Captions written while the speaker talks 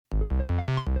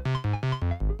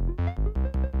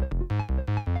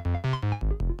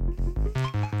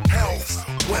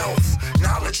wealth,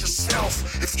 knowledge of self.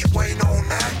 If you ain't on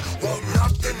that, won't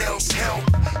nothing else help.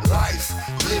 Life,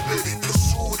 liberty,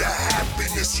 pursuit of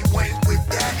happiness. You ain't with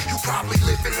that, you probably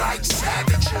living like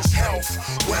savages. Health,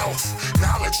 wealth,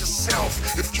 knowledge of self.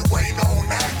 If you ain't on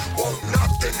that, won't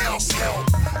nothing else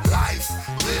help. Life,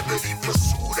 liberty,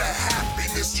 pursuit of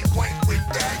happiness. You ain't with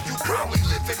that, you probably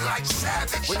living like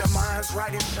savages. When the mind's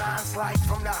right, it shines light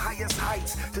from the highest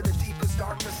heights to the deepest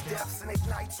darkest depths and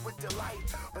ignites with delight.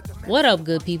 What up,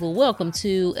 good people? Welcome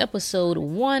to episode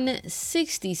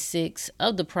 166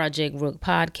 of the Project Rook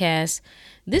podcast.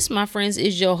 This, my friends,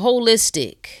 is your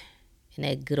holistic and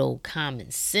that good old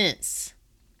common sense.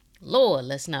 Lord,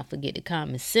 let's not forget the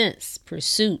common sense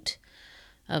pursuit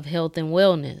of health and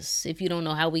wellness. If you don't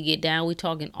know how we get down, we're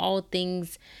talking all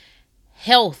things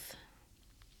health.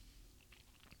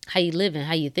 How you living,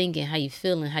 how you thinking, how you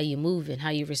feeling, how you moving, how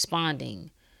you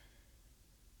responding.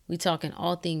 We talking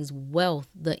all things wealth,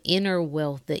 the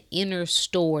inner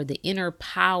store, the inner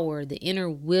power, the inner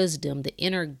wisdom, the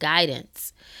inner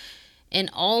guidance, and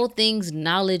all things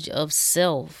knowledge of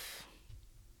self.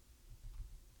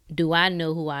 Do I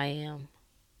know who I am?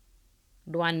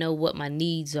 Do I know what my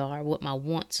needs are, what my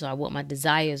wants are, what my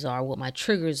desires are, what my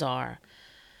triggers are?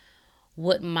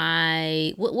 What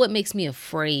makes me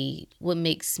afraid? What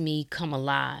makes me come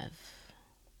alive?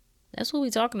 That's what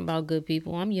we're talking about, good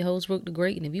people. I'm your host, Rook the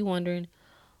Great, and if you're wondering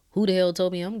who the hell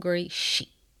told me I'm great, shit.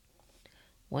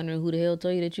 Wondering who the hell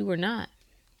told you that you were not.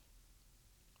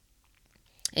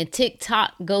 And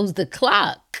tick-tock goes the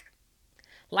clock.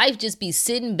 Life just be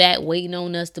sitting back waiting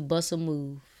on us to bust a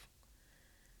move.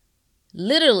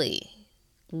 Literally,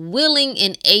 willing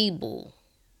and able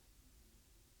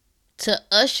to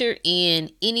usher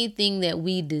in anything that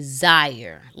we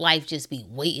desire. Life just be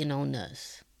waiting on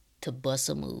us to bust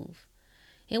a move.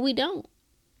 And we don't.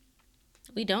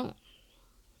 We don't.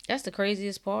 That's the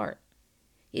craziest part.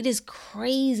 It is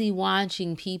crazy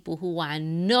watching people who I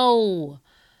know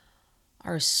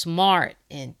are smart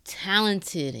and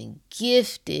talented and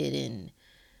gifted and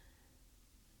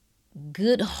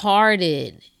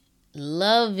good-hearted,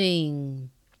 loving,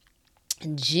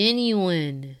 and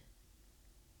genuine.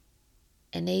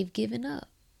 And they've given up.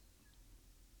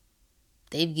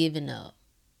 They've given up.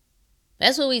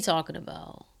 That's what we're talking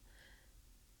about.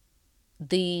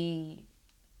 The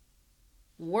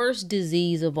worst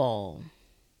disease of all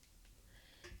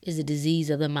is the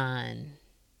disease of the mind.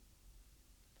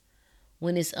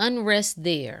 When it's unrest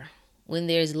there, when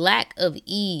there's lack of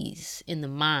ease in the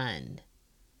mind,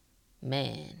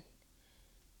 man,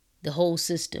 the whole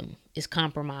system is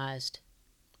compromised.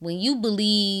 When you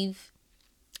believe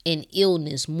in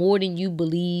illness more than you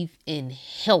believe in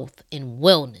health and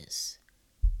wellness,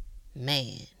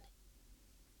 man,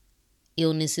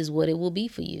 illness is what it will be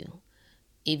for you.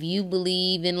 If you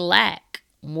believe in lack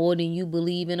more than you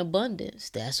believe in abundance,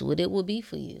 that's what it will be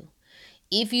for you.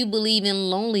 If you believe in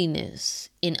loneliness,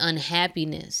 in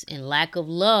unhappiness, in lack of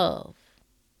love,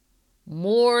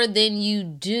 more than you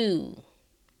do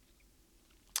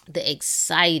the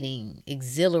exciting,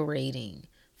 exhilarating,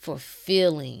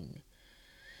 fulfilling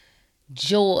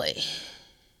joy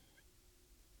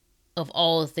of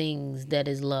all things that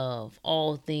is love,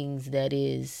 all things that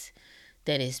is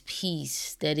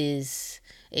peace, that is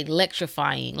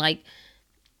electrifying. Like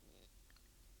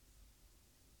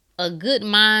a good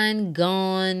mind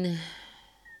gone,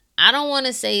 I don't want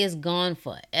to say it's gone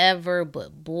forever,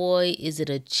 but boy, is it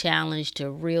a challenge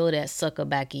to reel that sucker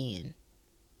back in.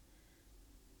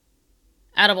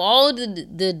 Out of all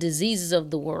the diseases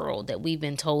of the world that we've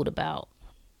been told about,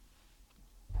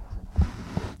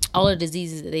 all the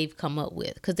diseases that they've come up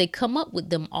with, because they come up with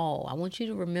them all. I want you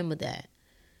to remember that.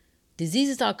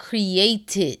 Diseases are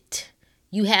created.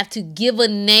 You have to give a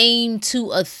name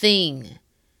to a thing.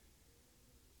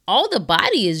 All the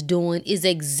body is doing is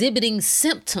exhibiting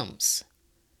symptoms.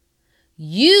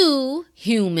 You,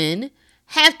 human,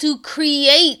 have to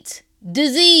create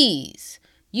disease.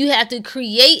 You have to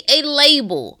create a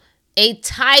label, a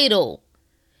title,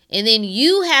 and then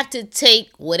you have to take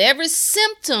whatever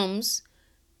symptoms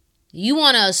you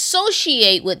want to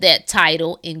associate with that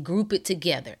title and group it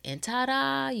together. And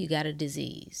ta-da, you got a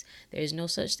disease. There's no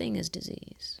such thing as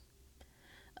disease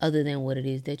other than what it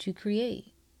is that you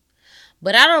create.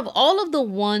 But out of all of the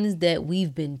ones that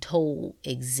we've been told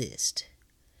exist,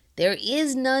 there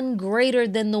is none greater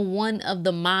than the one of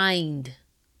the mind.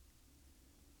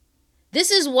 This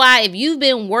is why if you've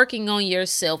been working on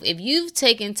yourself, if you've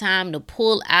taken time to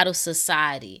pull out of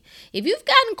society, if you've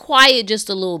gotten quiet just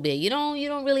a little bit, you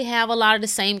don't really have a lot of the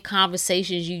same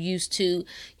conversations you used to.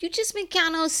 You've just been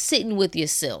kind of sitting with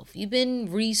yourself. You've been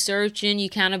researching, you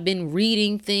kind of been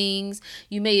reading things.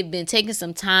 You may have been taking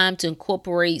some time to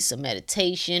incorporate some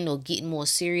meditation or getting more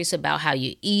serious about how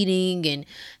you're eating and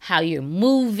how you're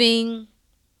moving.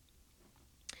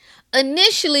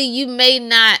 Initially, you may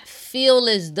not feel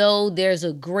as though there's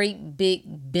a great big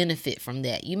benefit from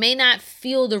that. You may not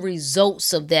feel the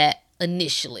results of that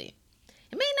initially.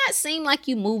 It may not seem like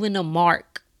you're moving the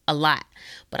mark a lot,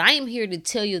 but I am here to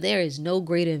tell you there is no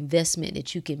greater investment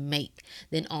that you can make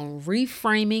than on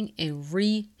reframing and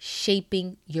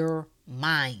reshaping your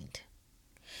mind.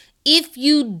 If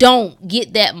you don't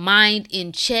get that mind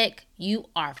in check, you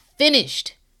are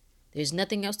finished. There's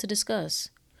nothing else to discuss.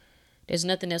 There's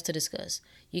nothing else to discuss.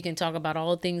 You can talk about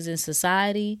all things in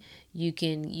society. We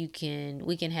can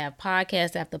have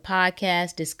podcast after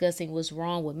podcast discussing what's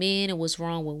wrong with men and what's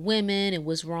wrong with women and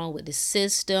what's wrong with the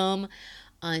system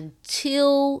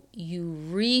until you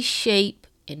reshape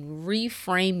and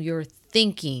reframe your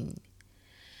thinking.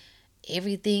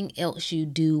 Everything else you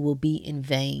do will be in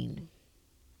vain.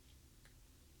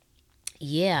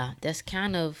 Yeah, that's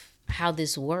kind of how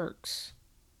this works.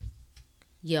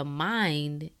 Your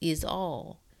mind is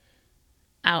all.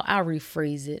 I'll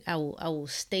rephrase it. I will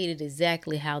state it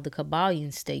exactly how the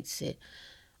Kabbalion states it.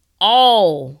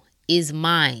 All is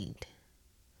mind.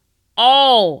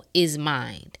 All is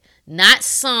mind. Not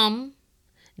some,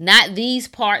 not these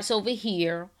parts over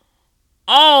here.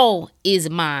 All is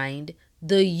mind.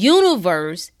 The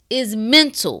universe is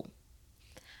mental.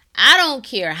 I don't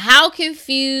care how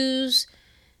confused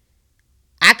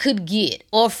I could get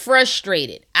or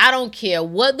frustrated. I don't care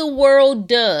what the world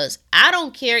does. I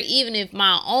don't care even if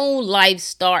my own life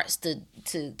starts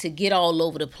to get all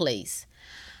over the place.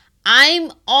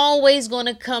 I'm always going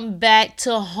to come back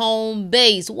to home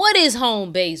base. What is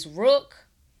home base, Rook?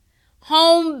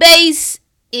 Home base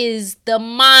is the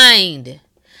mind.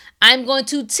 I'm going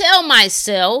to tell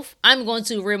myself, I'm going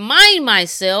to remind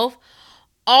myself,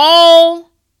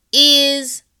 all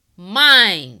is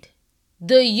mind.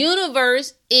 The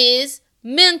universe is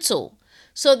mental.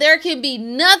 So there can be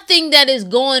nothing that is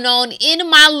going on in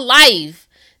my life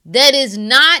that is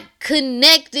not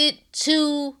connected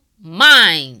to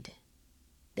mind.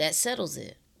 That settles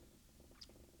it.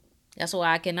 That's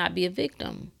why I cannot be a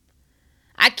victim.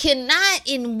 I cannot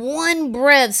in one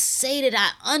breath say that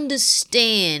I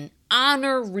understand,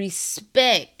 honor,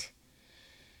 respect,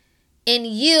 and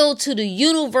yield to the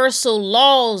universal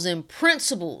laws and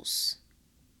principles.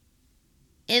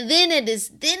 And then in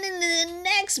the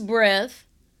next breath,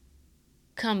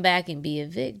 come back and be a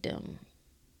victim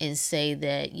and say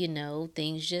that,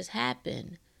 things just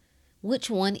happen. Which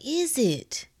one is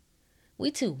it?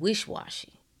 We too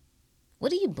wish-washy.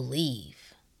 What do you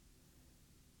believe?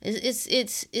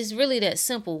 It's really that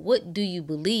simple. What do you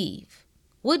believe?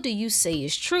 What do you say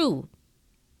is true?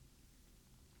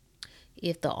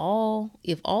 If all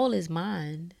is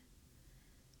mind,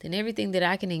 then everything that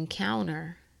I can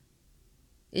encounter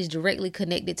is directly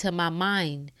connected to my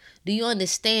mind. Do you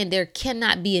understand? There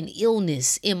cannot be an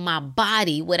illness in my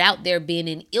body without there being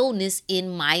an illness in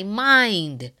my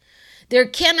mind. There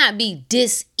cannot be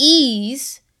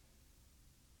dis-ease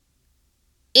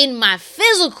in my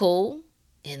physical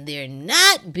and there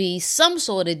not be some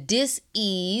sort of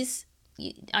dis-ease.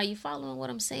 Are you following what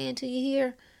I'm saying to you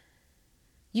here?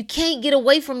 You can't get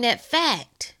away from that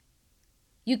fact.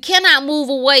 You cannot move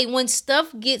away when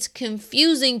stuff gets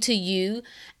confusing to you.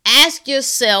 Ask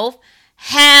yourself,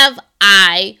 have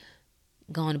I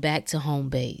gone back to home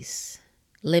base?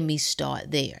 Let me start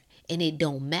there. And it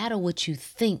don't matter what you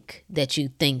think that you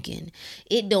thinking.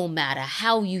 It don't matter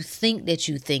how you think that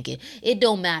you thinking. It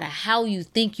don't matter how you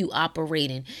think you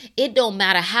operating. It don't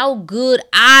matter how good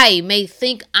I may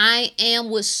think I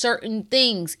am with certain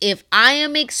things. If I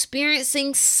am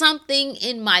experiencing something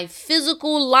in my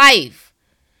physical life,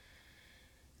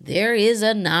 there is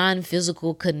a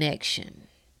non-physical connection.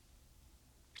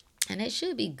 And it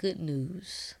should be good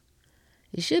news.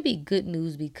 It should be good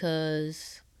news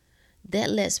because that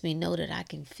lets me know that I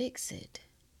can fix it.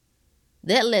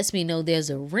 That lets me know there's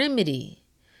a remedy.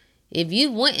 If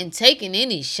you went and taken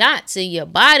any shots in your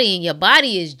body and your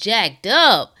body is jacked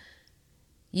up,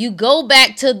 you go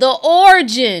back to the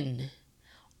origin.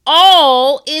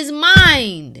 All is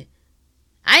mind.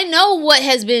 I know what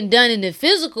has been done in the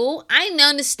physical. I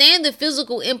understand the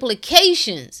physical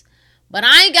implications, but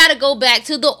I ain't got to go back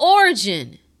to the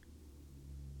origin.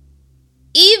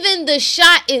 Even the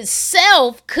shot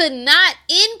itself could not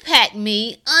impact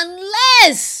me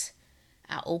unless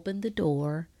I opened the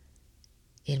door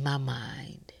in my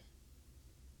mind.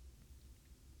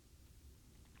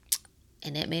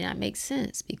 And that may not make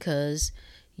sense because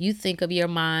you think of your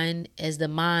mind as the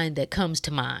mind that comes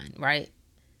to mind, right?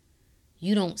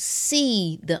 You don't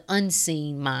see the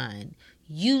unseen mind.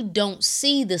 You don't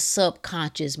see the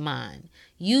subconscious mind.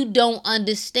 You don't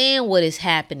understand what is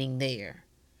happening there.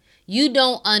 You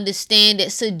don't understand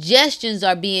that suggestions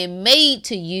are being made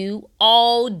to you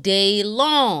all day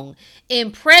long.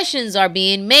 Impressions are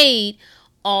being made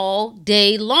all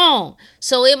day long.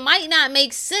 So it might not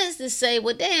make sense to say,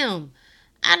 well, damn,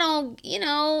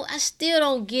 I still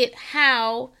don't get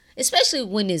how, especially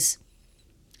when it's,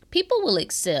 people will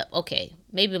accept, okay,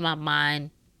 maybe my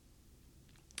mind,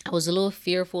 I was a little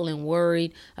fearful and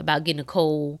worried about getting a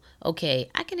cold. Okay,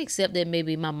 I can accept that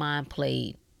maybe my mind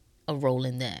played a role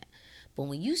in that. But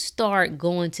when you start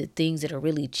going to things that are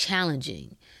really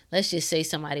challenging, let's just say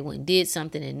somebody went and did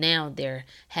something and now they're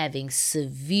having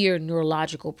severe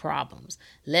neurological problems.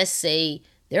 Let's say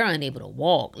they're unable to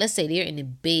walk. Let's say they're in the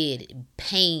bed in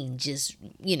pain, just,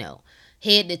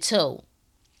 head to toe.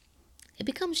 It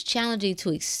becomes challenging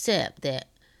to accept that,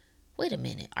 wait a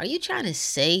minute, are you trying to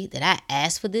say that I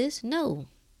asked for this? No.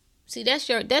 See, that's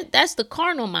the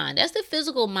carnal mind. That's the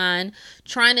physical mind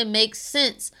trying to make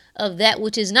sense of that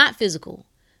which is not physical.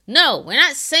 No, we're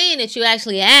not saying that you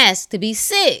actually asked to be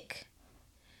sick.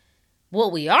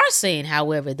 What we are saying,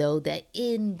 however, though, that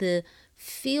in the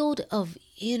field of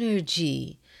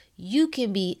energy, you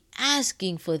can be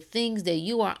asking for things that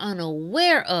you are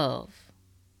unaware of.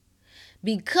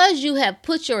 Because you have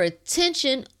put your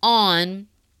attention on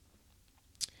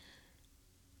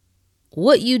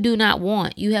what you do not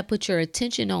want, you have put your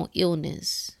attention on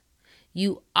illness,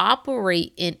 you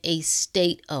operate in a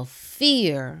state of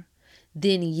fear,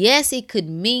 then yes, it could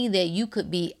mean that you could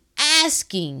be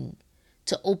asking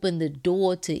to open the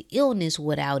door to illness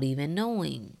without even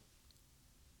knowing.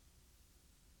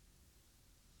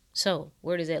 So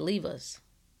where does that leave us?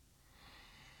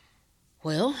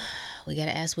 Well, we got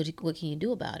to ask what can you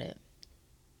do about it?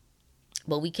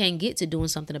 But we can't get to doing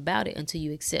something about it until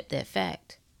you accept that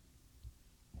fact.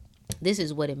 This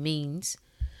is what it means,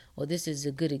 or this is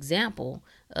a good example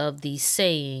of the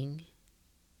saying,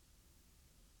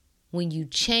 when you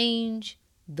change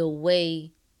the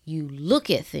way you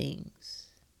look at things,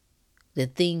 the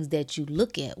things that you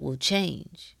look at will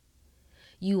change.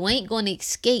 You ain't going to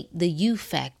escape the you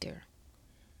factor.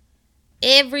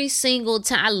 Every single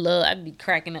time, I'd be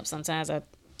cracking up sometimes. I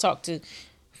talk to a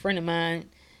friend of mine,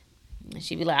 and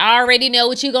she'd be like, I already know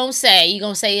what you're going to say. You're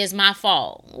going to say it's my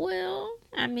fault. Well,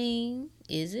 I mean,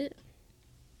 is it?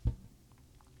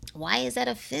 Why is that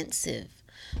offensive?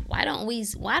 Why don't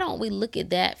we look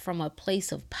at that from a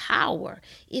place of power?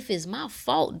 If it's my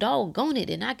fault, doggone it,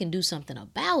 then I can do something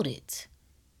about it.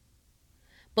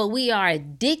 But we are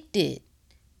addicted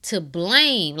to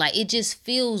blame. Like, it just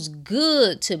feels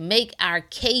good to make our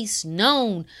case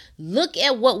known. Look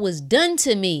at what was done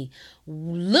to me.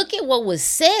 Look at what was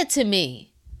said to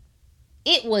me.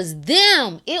 It was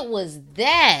them. It was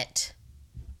that.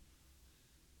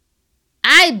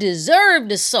 I deserve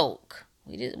to soak.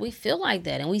 We feel like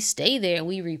that, and we stay there and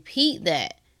we repeat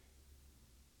that.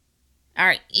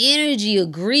 Our energy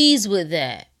agrees with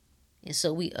that. And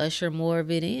so we usher more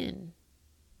of it in.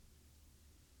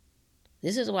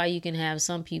 This is why you can have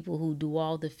some people who do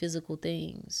all the physical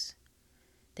things.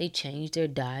 They change their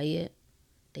diet.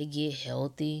 They get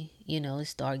healthy,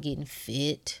 start getting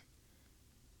fit.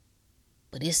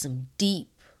 But it's some deep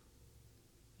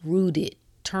rooted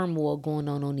turmoil going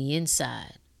on the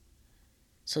inside.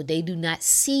 So they do not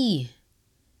see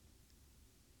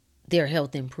their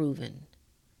health improving.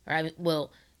 Right?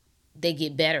 Well, they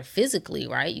get better physically,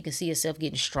 right? You can see yourself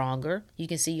getting stronger. You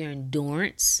can see your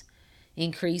endurance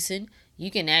increasing.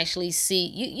 You can actually see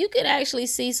you could actually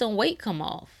see some weight come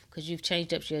off because you've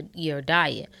changed up your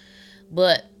diet.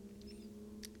 But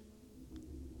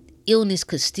illness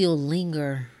could still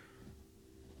linger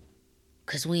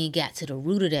because we ain't got to the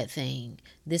root of that thing.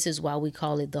 This is why we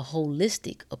call it the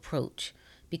holistic approach,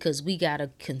 because we got to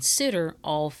consider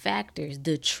all factors.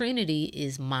 The Trinity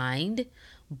is mind,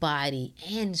 body,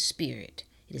 and spirit.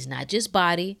 It is not just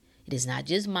body. It is not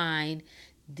just mind.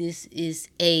 This is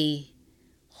a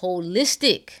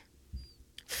holistic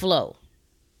flow.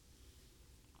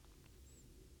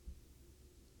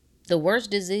 The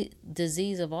worst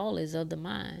disease of all is of the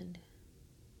mind.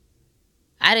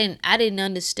 I didn't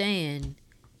understand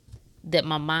that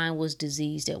my mind was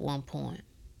diseased at one point.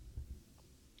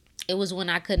 It was when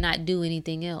I could not do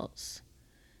anything else.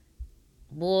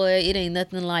 Boy, it ain't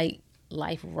nothing like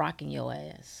life rocking your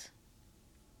ass.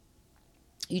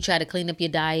 You try to clean up your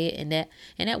diet, and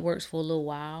that works for a little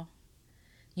while.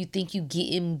 You think you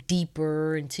getting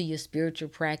deeper into your spiritual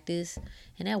practice,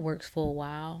 and that works for a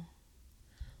while.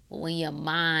 But when your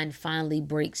mind finally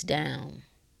breaks down,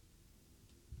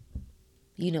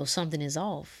 you know something is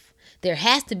off. There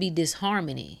has to be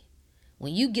disharmony.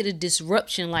 When you get a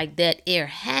disruption like that, there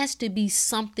has to be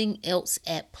something else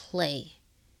at play.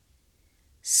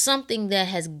 Something that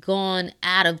has gone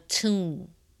out of tune.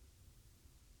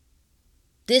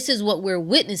 This is what we're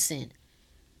witnessing.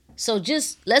 So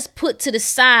just let's put to the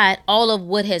side all of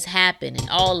what has happened and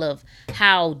all of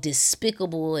how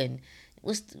despicable and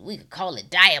we could call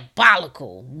it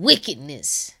diabolical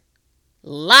wickedness,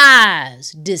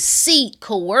 lies, deceit,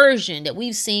 coercion that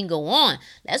we've seen go on.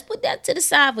 Let's put that to the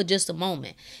side for just a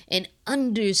moment and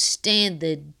understand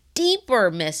the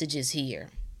deeper messages here.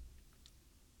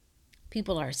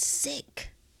 People are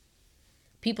sick.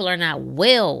 People are not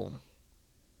well.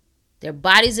 Their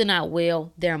bodies are not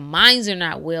well. Their minds are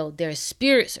not well. Their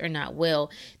spirits are not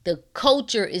well. The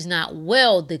culture is not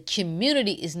well. The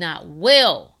community is not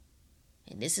well.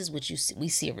 And this is what we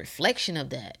see a reflection of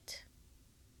that.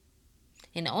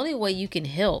 And the only way you can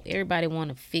help, everybody want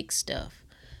to fix stuff.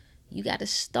 You got to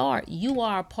start. You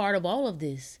are a part of all of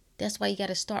this. That's why you got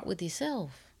to start with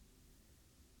yourself.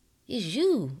 It's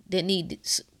you that need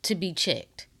to be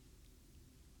checked.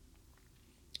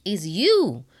 It's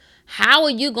you. How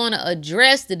are you going to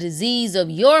address the disease of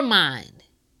your mind?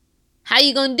 How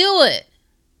you going to do it?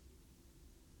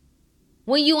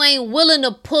 When you ain't willing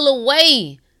to pull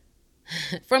away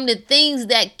from the things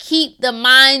that keep the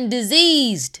mind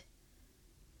diseased.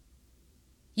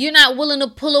 You're not willing to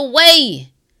pull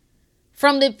away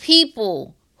from the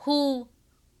people who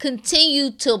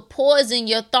continue to poison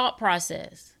your thought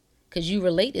process because you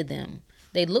relate to them.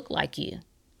 They look like you.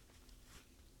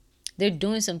 They're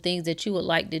doing some things that you would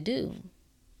like to do.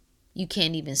 You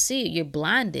can't even see it. You're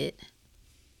blinded.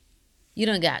 You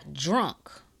done got drunk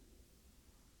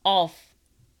off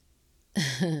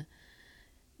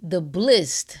the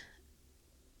bliss.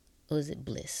 Or is it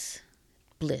bliss?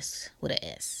 Bliss with an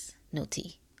S, no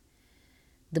T.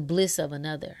 The bliss of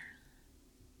another.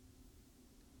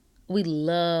 We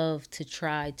love to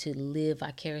try to live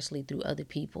vicariously through other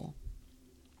people.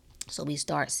 So we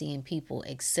start seeing people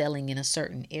excelling in a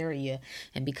certain area.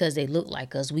 And because they look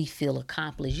like us, we feel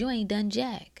accomplished. You ain't done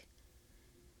jack.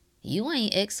 You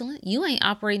ain't excellent. You ain't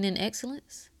operating in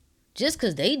excellence. Just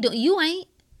because they do, you ain't.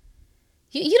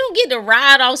 You don't get to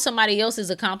ride off somebody else's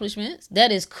accomplishments.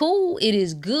 That is cool. It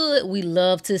is good. We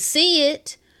love to see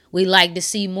it. We like to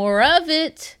see more of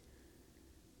it.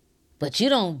 But you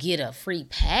don't get a free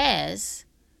pass.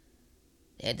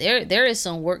 There is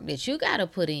some work that you got to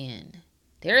put in.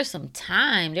 There is some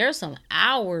time. There are some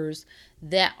hours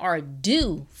that are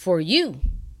due for you.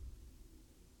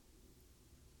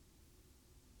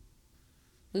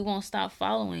 We won't stop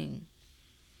following.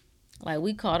 Like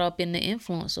we caught up in the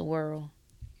influencer world.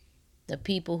 The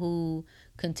people who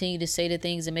continue to say the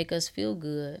things that make us feel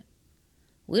good.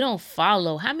 We don't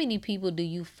follow. How many people do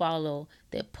you follow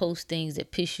that post things that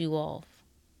piss you off?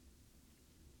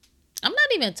 I'm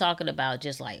not even talking about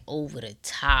just like over the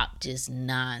top, just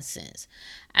nonsense.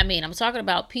 I mean, I'm talking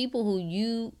about people who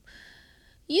you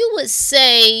would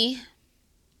say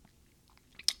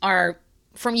are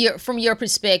from your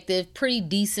perspective, pretty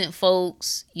decent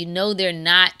folks. You know, they're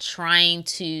not trying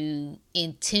to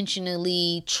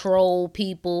intentionally troll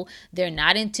people. They're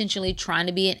not intentionally trying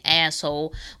to be an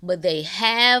asshole, but they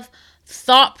have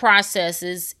thought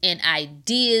processes and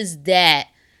ideas that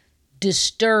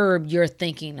disturb your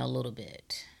thinking a little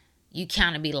bit. You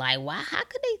kind of be like, why? How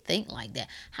could they think like that?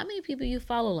 How many people you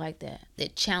follow like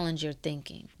that challenge your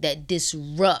thinking, that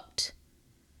disrupt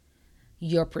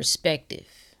your perspective?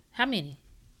 How many?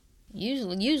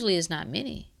 Usually it's not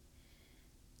many.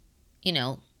 You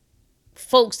know,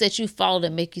 folks that you follow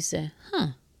that make you say,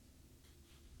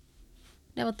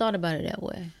 never thought about it that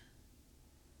way.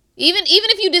 Even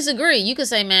if you disagree, you could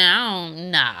say,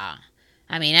 man,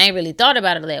 I mean, I ain't really thought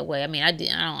about it that way. I mean, I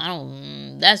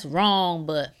don't, that's wrong,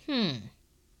 but,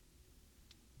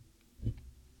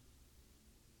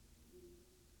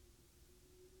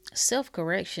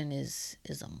 Self-correction is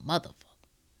a motherfucker.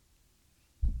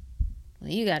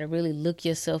 You got to really look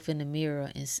yourself in the mirror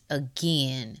and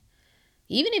again,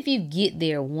 even if you get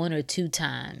there one or two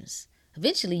times,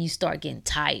 eventually you start getting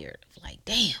tired. Like,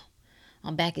 damn,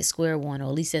 I'm back at square one, or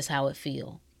at least that's how it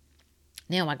feel.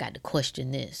 Now I got to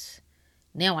question this.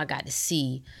 Now I got to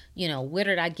see, where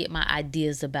did I get my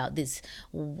ideas about this?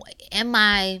 Have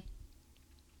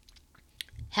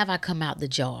I come out the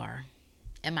jar?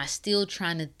 Am I still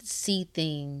trying to see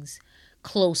things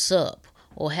close up?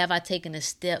 Or have I taken a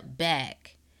step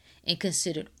back and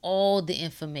considered all the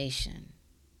information?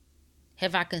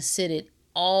 Have I considered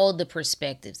all the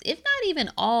perspectives? If not even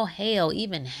all, hell,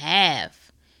 even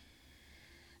half.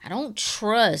 I don't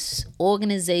trust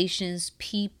organizations,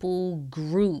 people,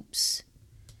 groups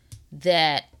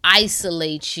that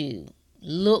isolate you.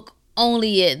 Look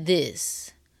only at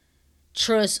this.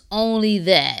 Trust only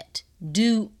that.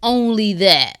 Do only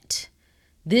that.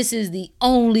 This is the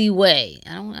only way.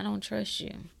 I don't trust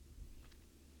you.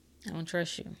 I don't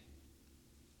trust you.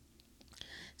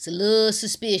 It's a little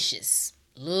suspicious.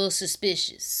 A little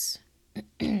suspicious.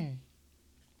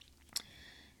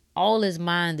 All is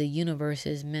mind, the universe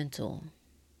is mental.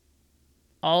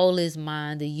 All is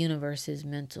mind, the universe is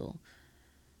mental.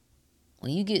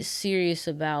 When you get serious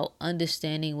about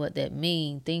understanding what that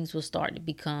means, things will start to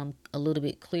become a little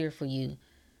bit clear for you.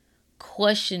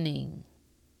 Questioning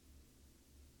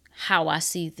how I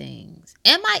see things.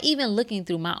 Am I even looking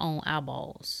through my own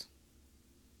eyeballs?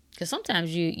 Because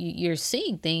sometimes you're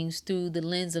seeing things through the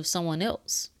lens of someone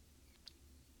else.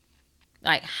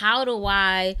 Like, how do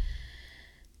I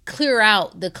clear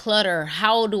out the clutter?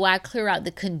 How do I clear out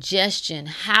the congestion?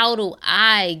 How do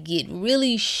I get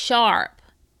really sharp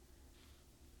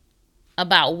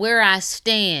about where I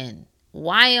stand?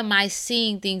 Why am I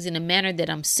seeing things in the manner that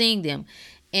I'm seeing them?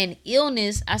 And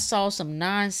illness, I saw some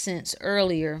nonsense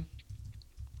earlier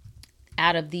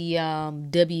out of the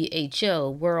WHO,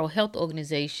 World Health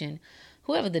Organization,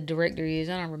 whoever the director is,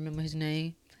 I don't remember his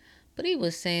name, but he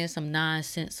was saying some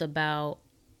nonsense about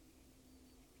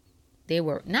they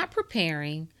were not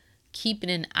preparing,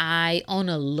 keeping an eye on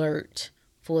alert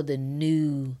for the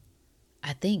new,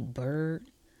 I think I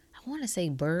want to say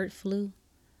bird flu,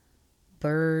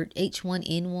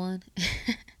 H1N1.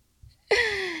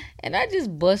 And I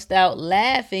just bust out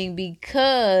laughing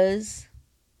because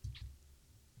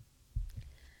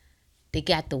they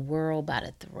got the world by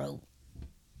the throat.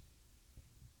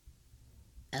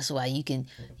 That's why you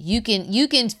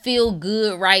can feel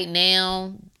good right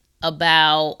now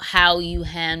about how you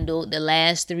handled the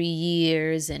last 3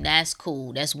 years, and that's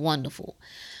cool. That's wonderful.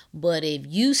 But if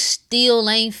you still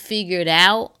ain't figured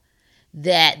out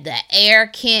that the air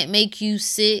can't make you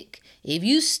sick, if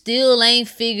you still ain't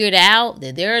figured out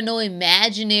that there are no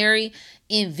imaginary,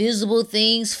 invisible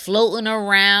things floating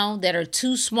around that are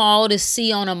too small to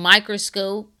see on a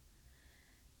microscope,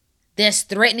 that's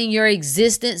threatening your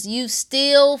existence, you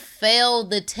still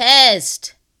failed the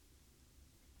test.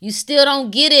 You still don't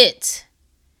get it.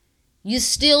 You're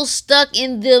still stuck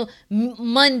in the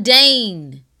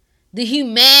mundane, the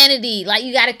humanity. Like,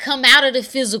 you got to come out of the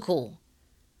physical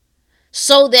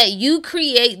so that you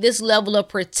create this level of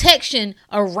protection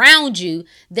around you,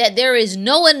 that there is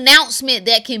no announcement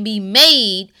that can be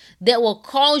made that will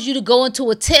cause you to go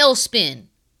into a tailspin.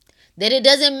 That it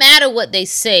doesn't matter what they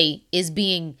say is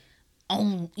being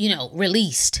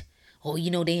released. Or,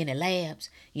 they in the labs.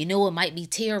 It might be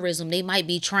terrorism. They might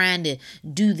be trying to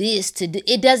do this.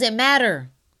 It doesn't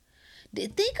matter. I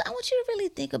want you to really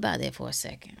think about that for a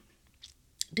second.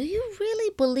 Do you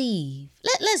really believe?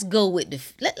 Let's go with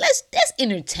let's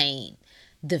entertain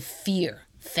the fear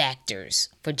factors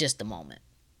for just a moment.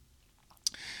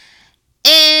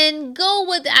 And go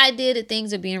with the idea that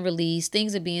things are being released,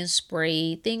 things are being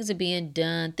sprayed, things are being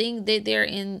done, they're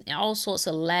in all sorts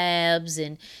of labs,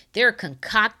 and they're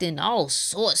concocting all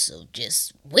sorts of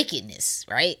just wickedness,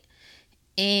 right?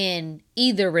 And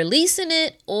either releasing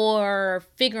it or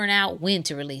figuring out when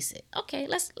to release it. Okay,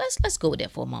 let's go with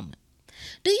that for a moment.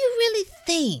 Do you really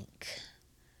think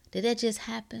that just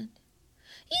happened?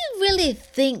 You really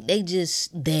think I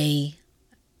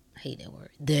hate that word,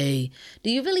 do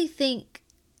you really think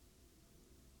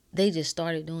they just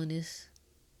started doing this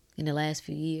in the last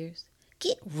few years?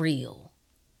 Get real.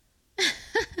 You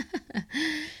know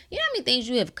how many things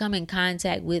you have come in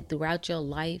contact with throughout your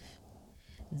life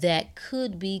that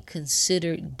could be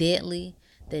considered deadly,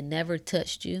 that never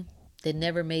touched you, that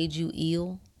never made you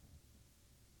ill?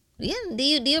 Yeah, do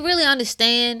you really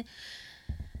understand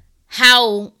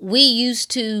how we used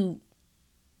to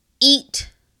eat?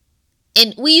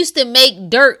 And we used to make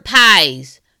dirt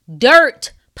pies.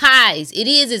 Dirt pies. It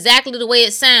is exactly the way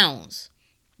it sounds.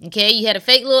 Okay, you had a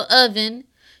fake little oven.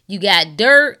 You got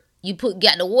dirt.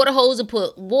 Got the water hose and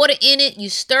put water in it. You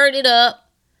stirred it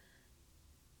up,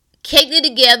 caked it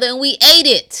together, and we ate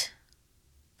it.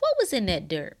 What was in that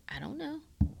dirt? I don't know.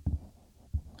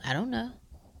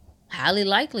 Highly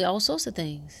likely all sorts of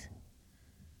things.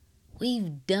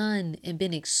 We've done and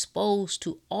been exposed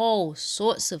to all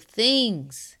sorts of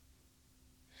things.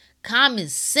 Common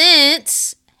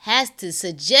sense has to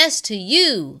suggest to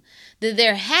you that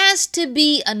there has to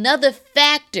be another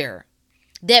factor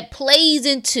that plays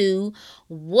into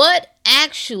what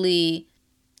actually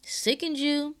sickens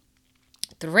you,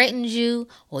 threatens you,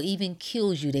 or even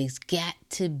kills you, there's got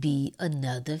to be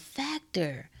another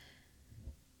factor.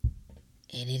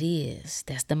 And it is.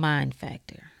 That's the mind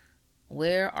factor.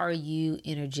 Where are you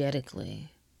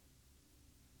energetically?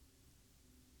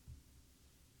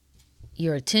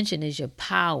 Your attention is your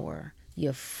power.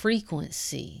 Your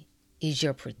frequency is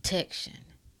your protection.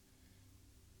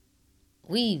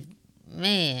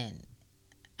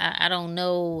 I don't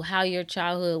know how your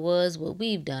childhood was, but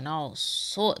we've done all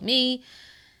sorts. Me,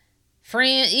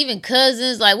 friends, even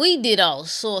cousins, like we did all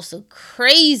sorts of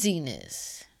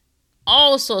craziness.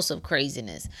 All sorts of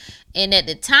craziness. And at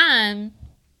the time,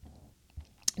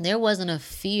 there wasn't a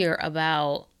fear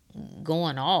about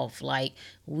going off. Like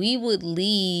we would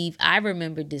leave. I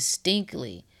remember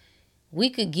distinctly. We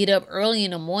could get up early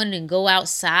in the morning and go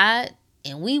outside,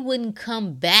 and we wouldn't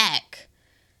come back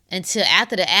until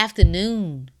after the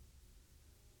afternoon.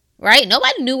 Right?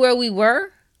 Nobody knew where we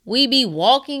were. We'd be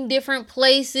walking different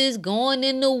places, going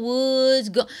in the woods.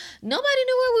 Nobody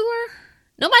knew where we were.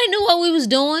 Nobody knew what we was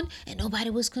doing, and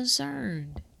nobody was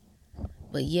concerned.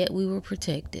 But yet we were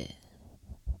protected.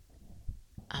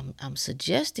 I'm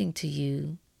suggesting to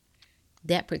you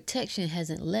that protection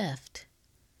hasn't left.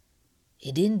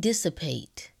 It didn't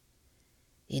dissipate.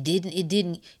 It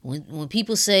didn't. When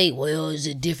people say, well, it's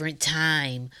a different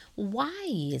time. Why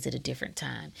is it a different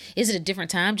time? Is it a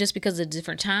different time just because it's a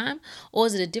different time? Or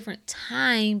is it a different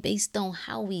time based on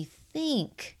how we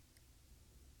think?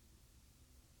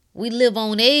 We live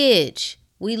on edge.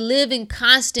 We live in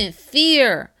constant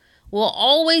fear. We're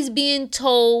always being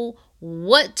told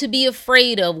what to be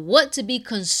afraid of, what to be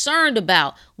concerned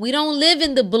about. We don't live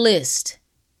in the bliss.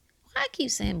 I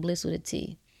keep saying bliss with a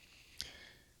T.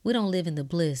 We don't live in the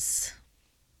bliss.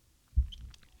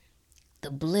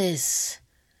 The bliss.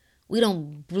 We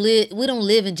don't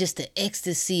live in just the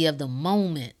ecstasy of the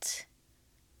moment.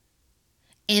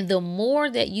 And the more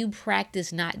that you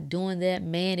practice not doing that,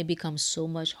 man, it becomes so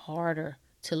much harder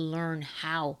to learn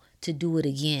how to do it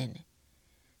again.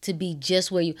 To be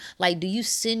just where you, like, do you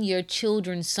send your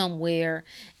children somewhere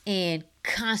and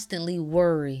constantly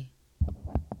worry?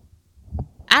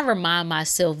 I remind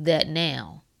myself that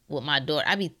now. With my daughter,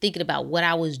 I be thinking about what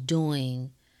I was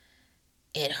doing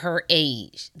at her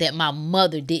age that my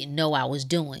mother didn't know I was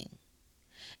doing.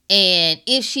 And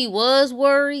if she was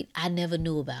worried, I never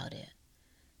knew about it.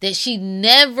 That she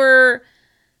never,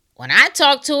 when I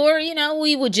talked to her,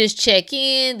 we would just check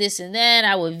in, this and that.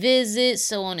 I would visit,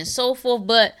 so on and so forth.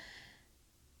 But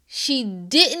she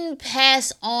didn't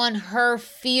pass on her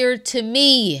fear to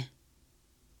me.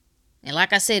 And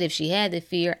like I said, if she had the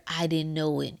fear, I didn't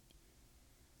know it.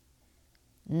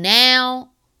 Now,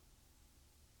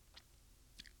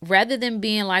 rather than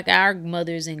being like our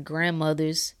mothers and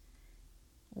grandmothers,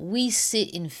 we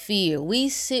sit in fear. We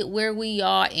sit where we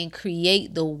are and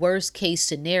create the worst case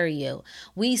scenario.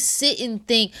 We sit and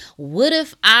think, what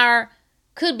if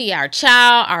could be our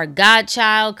child, our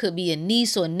godchild, could be a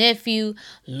niece or nephew.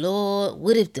 Lord,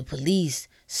 what if the police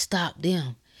stop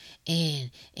them? And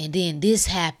then this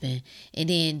happened, and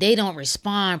then they don't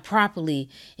respond properly,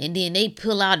 and then they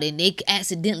pull out and they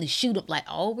accidentally shoot up. Like,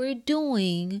 all we're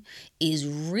doing is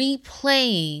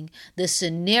replaying the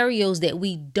scenarios that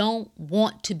we don't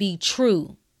want to be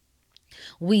true.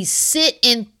 We sit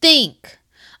and think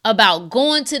about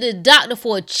going to the doctor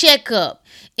for a checkup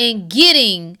and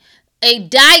getting a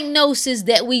diagnosis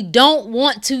that we don't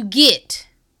want to get.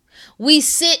 We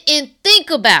sit and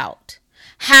think about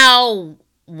how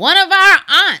one of our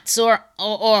aunts or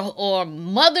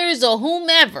mothers or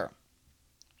whomever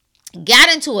got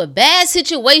into a bad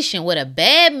situation with a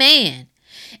bad man,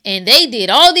 and they did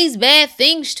all these bad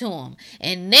things to him,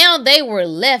 and now they were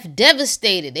left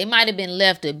devastated. They might have been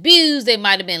left abused. They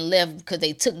might have been left because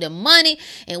they took the money,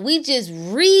 and we just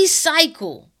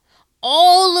recycle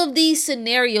all of these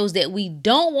scenarios that we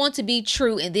don't want to be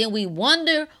true, and then we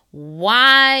wonder,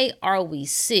 why are we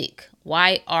sick?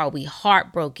 Why are we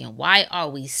heartbroken? Why are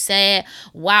we sad?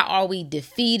 Why are we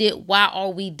defeated? Why are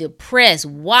we depressed?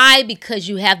 Why? Because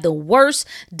you have the worst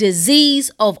disease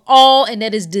of all, and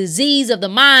that is disease of the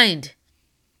mind.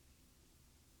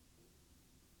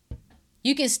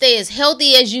 You can stay as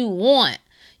healthy as you want.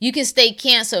 You can stay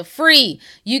cancer free.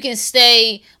 You can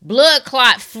stay blood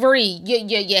clot free.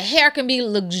 Your hair can be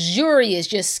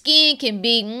luxurious. Your skin can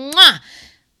be mwah.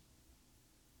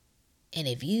 And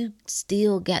if you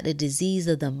still got the disease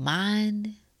of the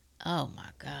mind, oh my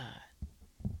God,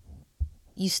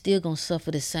 you still gonna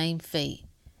suffer the same fate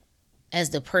as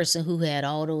the person who had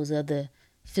all those other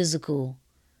physical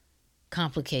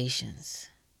complications.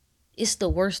 It's the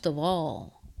worst of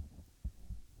all.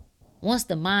 Once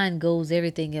the mind goes,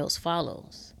 everything else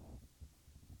follows.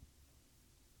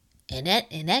 And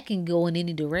that can go in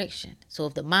any direction. So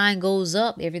if the mind goes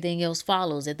up, everything else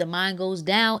follows. If the mind goes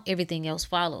down, everything else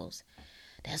follows.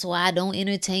 That's why I don't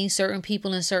entertain certain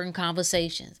people in certain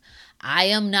conversations. I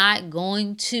am not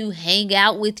going to hang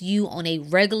out with you on a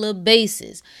regular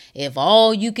basis if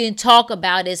all you can talk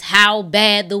about is how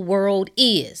bad the world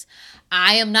is.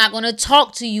 I am not going to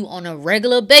talk to you on a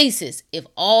regular basis if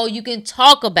all you can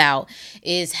talk about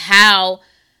is how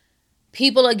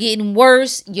people are getting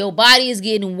worse, your body is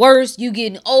getting worse, you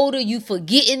getting older, you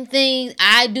forgetting things.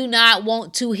 I do not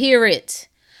want to hear it.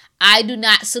 I do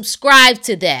not subscribe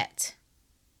to that.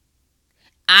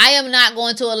 I am not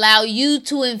going to allow you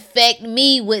to infect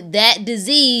me with that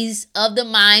disease of the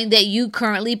mind that you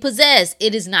currently possess.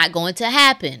 It is not going to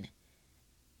happen.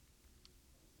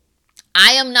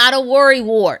 I am not a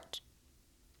worrywart.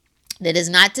 That is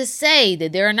not to say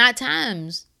that there are not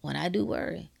times when I do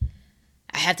worry.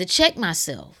 I have to check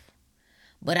myself.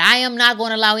 But I am not going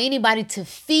to allow anybody to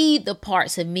feed the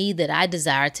parts of me that I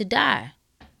desire to die.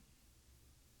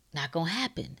 Not going to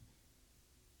happen.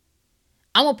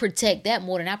 I'm going to protect that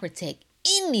more than I protect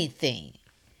anything.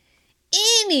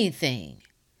 Anything.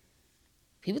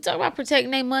 People talk about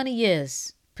protecting their money.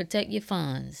 Yes. Protect your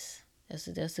funds. That's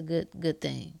a good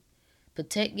thing.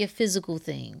 Protect your physical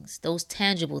things. Those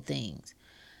tangible things.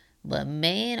 But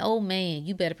man, oh man,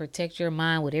 you better protect your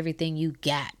mind with everything you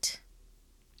got.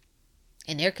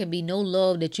 And there can be no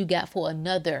love that you got for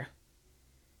another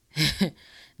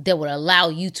that would allow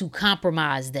you to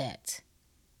compromise that.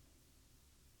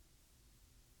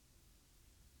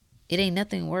 It ain't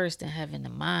nothing worse than having the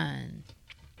mind.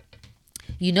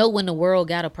 You know when the world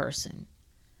got a person,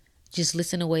 just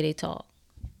listen to the way they talk.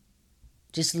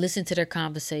 Just listen to their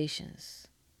conversations.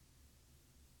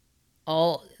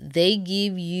 They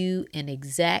give you an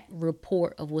exact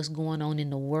report of what's going on in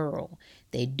the world.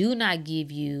 They do not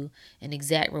give you an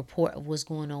exact report of what's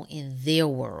going on in their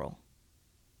world.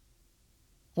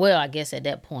 Well, I guess at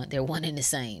that point, they're one and the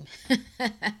same.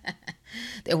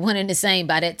 They're one and the same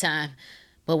by that time.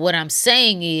 But what I'm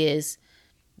saying is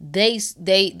they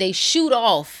shoot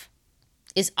off.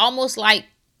 It's almost like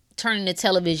turning the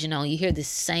television on. You hear the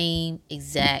same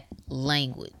exact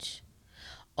language.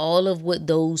 All of what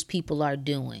those people are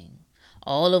doing.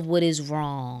 All of what is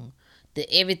wrong.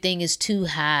 That everything is too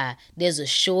high. There's a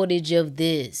shortage of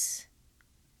this.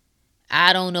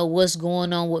 I don't know what's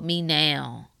going on with me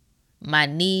now. My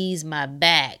knees, my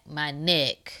back, my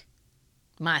neck,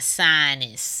 my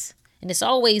sinus. And it's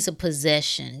always a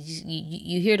possession.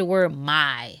 You hear the word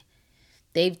my.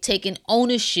 They've taken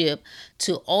ownership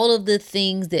to all of the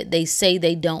things that they say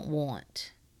they don't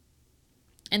want.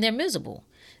 And they're miserable.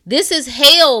 This is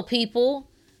hell, people.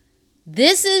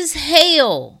 This is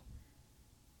hell.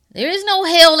 There is no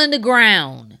hell in the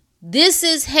ground. This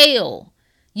is hell.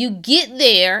 You get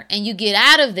there and you get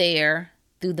out of there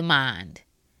through the mind.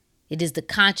 It is the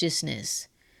consciousness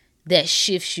that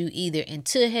shifts you either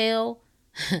into hell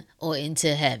or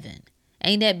into heaven.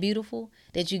 Ain't that beautiful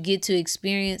that you get to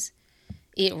experience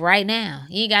it right now?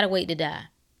 You ain't got to wait to die.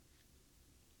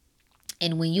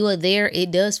 And when you are there,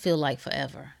 it does feel like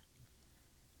forever.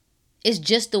 It's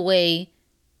just the way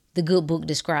the good book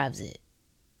describes it.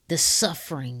 The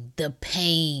suffering, the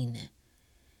pain.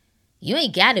 You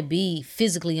ain't got to be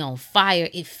physically on fire.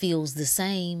 It feels the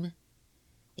same.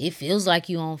 It feels like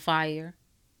you on fire.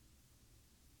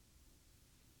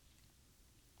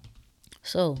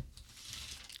 So,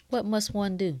 what must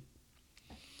one do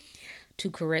to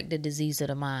correct the disease of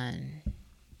the mind?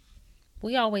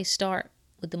 We always start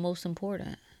with the most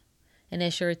important, and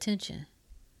that's your attention.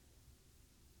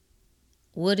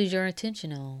 What is your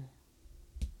attention on?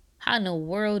 How in the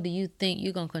world do you think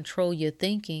you're going to control your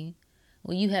thinking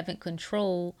when you haven't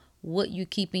controlled what you're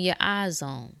keeping your eyes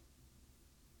on?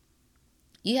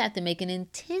 You have to make an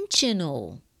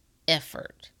intentional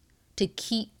effort to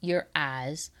keep your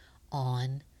eyes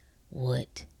on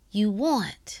what you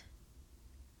want.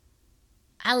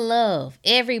 I love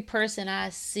every person I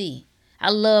see. I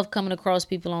love coming across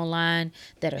people online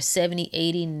that are 70,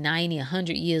 80, 90,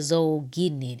 100 years old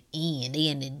getting it in. They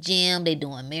in the gym, they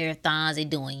doing marathons, they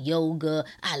doing yoga.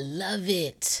 I love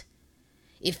it.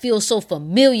 It feels so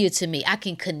familiar to me. I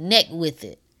can connect with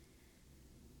it.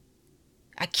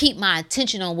 I keep my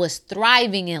attention on what's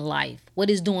thriving in life, what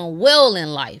is doing well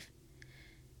in life.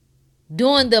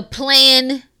 During the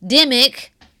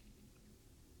pandemic,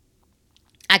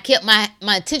 I kept my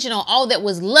attention on all that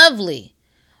was lovely,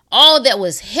 all that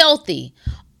was healthy,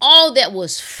 all that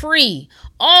was free,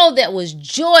 all that was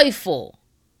joyful.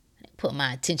 I didn't put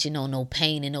my attention on no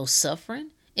pain and no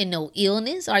suffering and no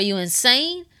illness. Are you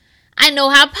insane? I know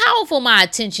how powerful my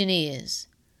attention is.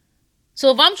 So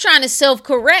if I'm trying to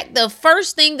self-correct, the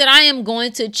first thing that I am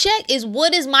going to check is,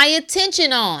 what is my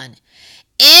attention on?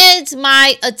 Is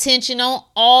my attention on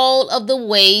all of the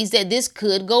ways that this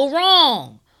could go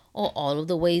wrong, or all of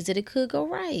the ways that it could go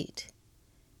right?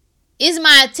 Is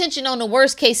my attention on the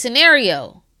worst case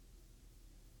scenario?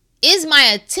 Is my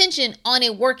attention on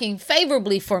it working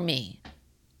favorably for me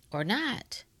or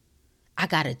not? I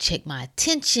got to check my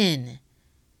attention.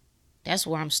 That's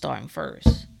where I'm starting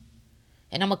first.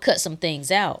 And I'm going to cut some things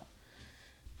out.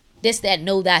 That's that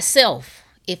know thyself.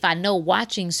 If I know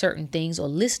watching certain things or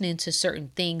listening to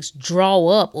certain things draw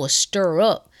up or stir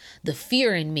up the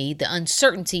fear in me, the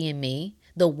uncertainty in me,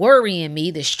 the worry in me,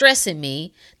 the stress in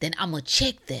me, then I'm going to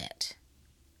check that.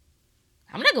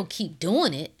 I'm not going to keep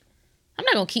doing it. I'm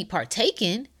not going to keep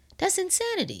partaking. That's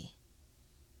insanity.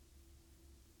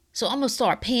 So I'm going to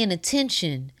start paying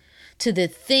attention to the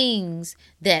things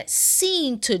that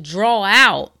seem to draw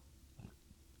out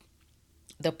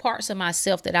the parts of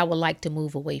myself that I would like to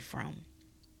move away from.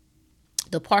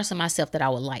 The parts of myself that I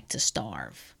would like to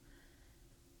starve.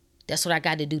 That's what I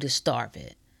got to do to starve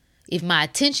it. If my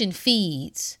attention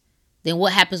feeds, then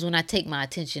what happens when I take my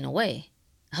attention away?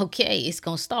 Okay, it's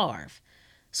going to starve.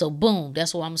 So boom,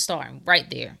 that's where I'm starting, right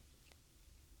there.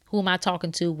 Who am I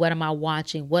talking to? What am I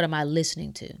watching? What am I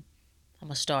listening to? I'm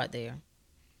going to start there.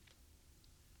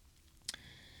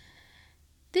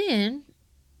 Then,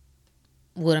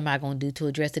 what am I going to do to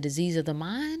address the disease of the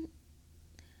mind?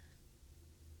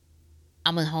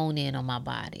 I'm going to hone in on my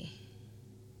body.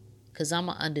 Because I'm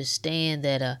going to understand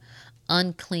that a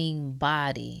unclean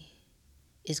body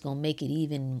is going to make it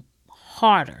even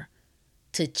harder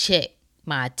to check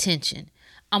my attention.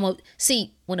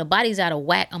 See, when the body's out of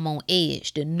whack, I'm on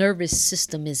edge. The nervous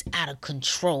system is out of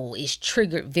control. It's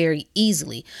triggered very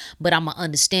easily. But I'm going to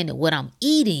understand that what I'm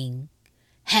eating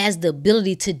has the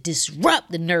ability to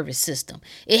disrupt the nervous system.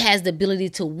 It has the ability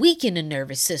to weaken the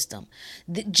nervous system.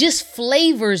 Just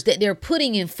flavors that they're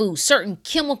putting in food, certain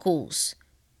chemicals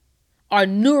are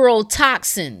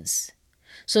neurotoxins.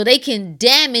 So they can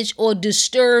damage or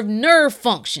disturb nerve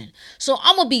function. So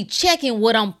I'm going to be checking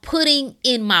what I'm putting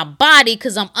in my body,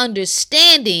 because I'm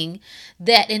understanding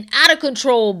that an out of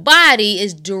control body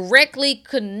is directly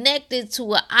connected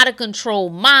to an out of control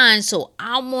mind. So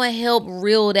I'm going to help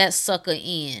reel that sucker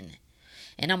in.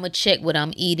 And I'm going to check what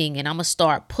I'm eating, and I'm going to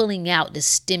start pulling out the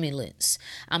stimulants.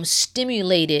 I'm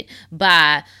stimulated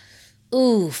by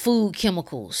food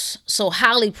chemicals. So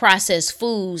highly processed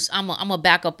foods, I'm going to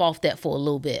back up off that for a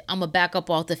little bit. I'm going to back up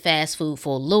off the fast food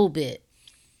for a little bit.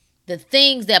 The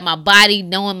things that my body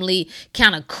normally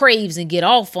kind of craves and get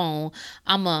off on,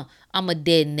 I'm a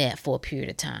deaden that for a period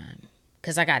of time,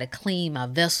 because I got to clean my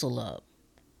vessel up.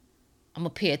 I'm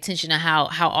going to pay attention to how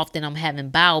often I'm having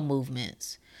bowel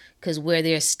movements, because where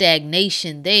there's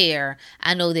stagnation there,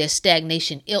 I know there's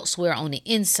stagnation elsewhere on the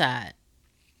inside.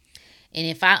 And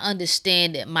if I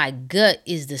understand that my gut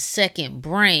is the second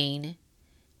brain,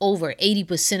 over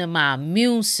 80% of my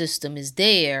immune system is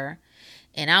there,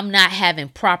 and I'm not having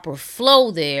proper flow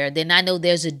there, then I know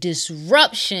there's a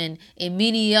disruption in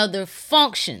many other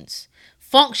functions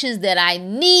that I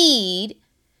need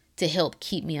to help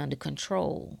keep me under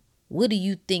control. What do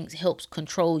you think helps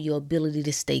control your ability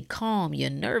to stay calm? Your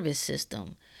nervous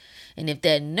system. And if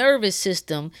that nervous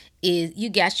system is, you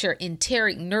got your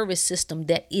enteric nervous system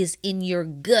that is in your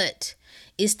gut.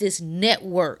 It's this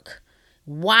network,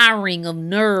 wiring of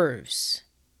nerves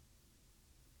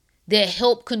that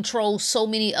help control so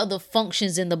many other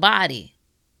functions in the body.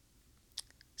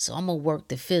 So I'm going to work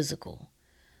the physical.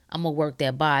 I'm going to work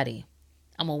that body.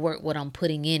 I'm going to work what I'm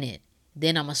putting in it.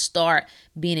 Then I'm going to start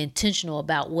being intentional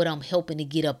about what I'm helping to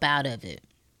get up out of it.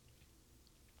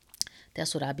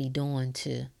 That's what I be doing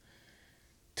to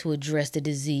address the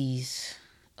disease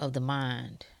of the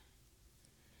mind.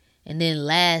 And then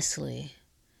lastly,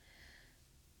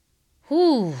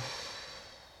 I'm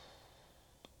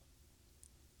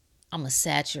going to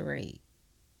saturate.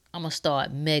 I'm going to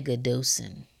start mega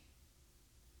dosing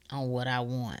on what I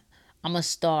want. I'm going to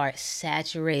start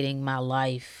saturating my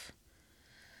life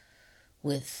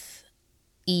with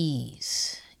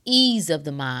ease of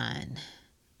the mind.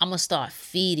 I'm going to start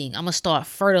feeding. I'm going to start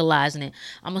fertilizing it.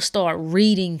 I'm going to start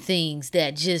reading things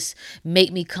that just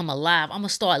make me come alive. I'm going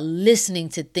to start listening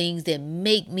to things that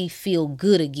make me feel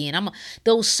good again.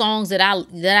 Those songs that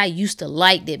I used to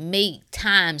like, that made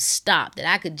time stop, that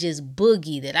I could just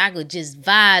boogie, that I could just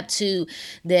vibe to,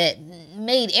 that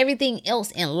made everything else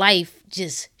in life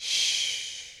just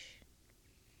shh.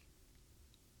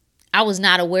 I was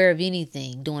not aware of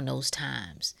anything during those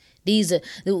times. These are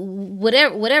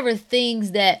whatever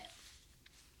things that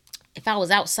If I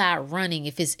was outside running,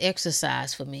 if it's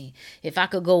exercise for me, if I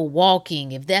could go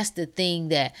walking, if that's the thing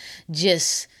that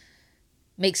just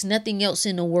makes nothing else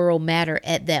in the world matter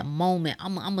at that moment,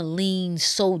 I'm going to lean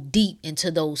so deep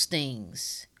into those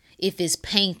things. If it's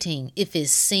painting, if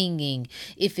it's singing,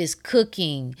 if it's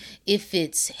cooking, if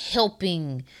it's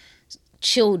helping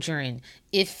children,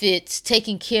 if it's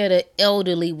taking care of the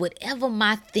elderly, whatever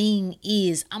my thing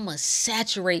is, I'm going to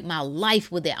saturate my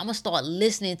life with it. I'm going to start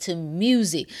listening to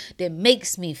music that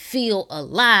makes me feel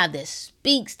alive, that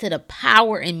speaks to the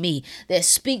power in me, that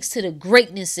speaks to the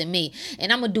greatness in me.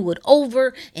 And I'm going to do it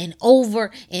over and over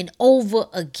and over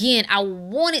again. I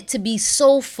want it to be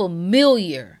so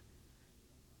familiar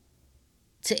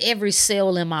to every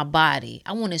cell in my body.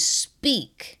 I want to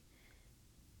speak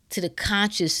to the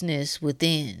consciousness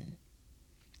within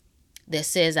that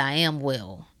says I am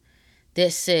well,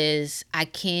 that says I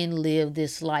can live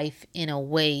this life in a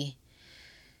way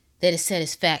that is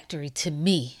satisfactory to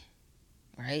me,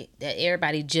 right? That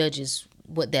everybody judges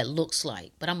what that looks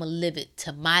like, but I'm going to live it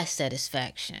to my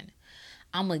satisfaction.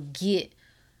 I'm going to get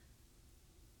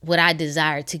what I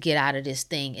desire to get out of this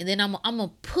thing. And then I'm going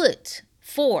to put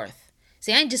forth.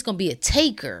 See, I ain't just going to be a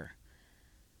taker.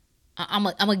 I'm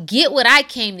going to get what I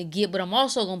came to get, but I'm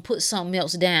also going to put something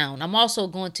else down. I'm also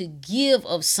going to give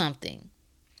of something.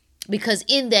 Because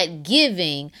in that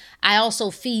giving, I also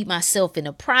feed myself in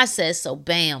the process. So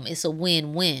bam, it's a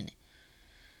win-win.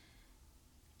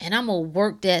 And I'm going to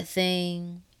work that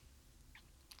thing.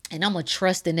 And I'm going to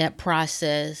trust in that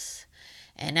process.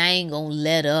 And I ain't going to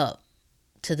let up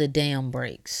to the damn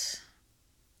breaks.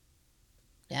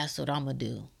 That's what I'm going to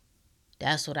do.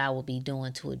 That's what I will be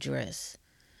doing to address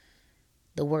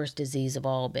the worst disease of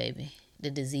all, baby.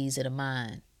 The disease of the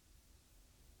mind.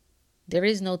 There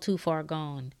is no too far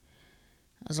gone.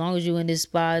 As long as you in this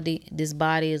body,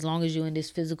 as long as you in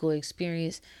this physical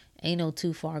experience, ain't no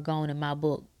too far gone in my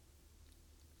book.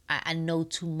 I know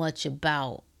too much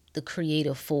about the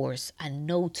creative force. I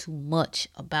know too much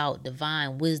about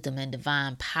divine wisdom and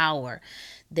divine power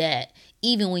that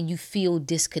even when you feel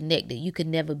disconnected, you can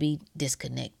never be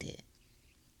disconnected.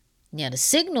 Now, the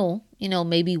signal,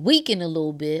 may be weakened a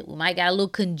little bit. We might got a little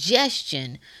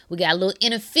congestion. We got a little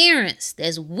interference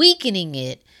that's weakening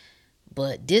it.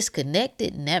 But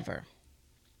disconnected, never.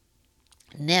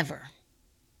 Never.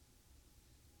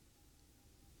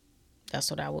 That's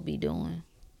what I will be doing.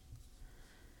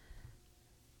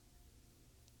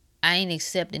 I ain't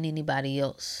accepting anybody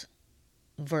else's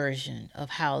version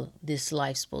of how this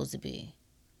life's supposed to be.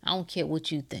 I don't care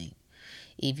what you think.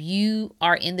 If you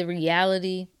are in the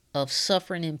reality of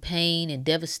suffering and pain and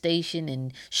devastation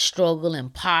and struggle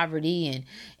and poverty and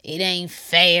it ain't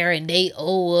fair and they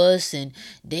owe us and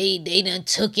they done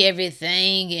took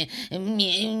everything and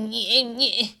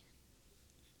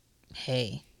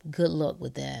hey, good luck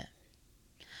with that.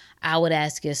 I would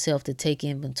ask yourself to take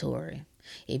inventory.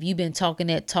 If you've been talking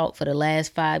that talk for the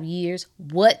last 5 years,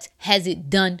 what has it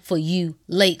done for you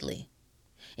lately?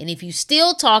 And if you're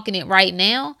still talking it right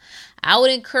now, I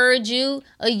would encourage you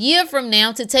a year from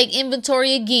now to take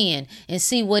inventory again and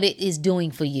see what it is doing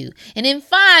for you. And in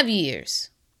 5 years,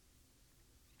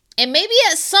 and maybe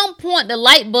at some point the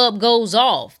light bulb goes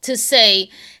off to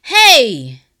say,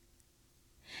 hey,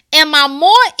 am I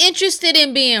more interested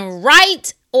in being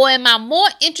right or am I more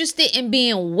interested in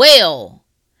being well?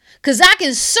 Because I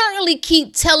can certainly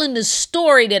keep telling the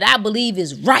story that I believe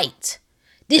is right.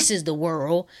 This is the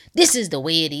world. This is the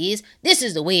way it is. This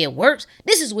is the way it works.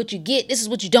 This is what you get. This is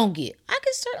what you don't get. I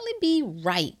can certainly be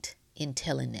right in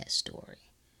telling that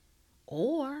story.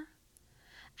 Or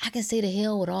I can say to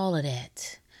hell with all of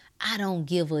that. I don't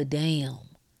give a damn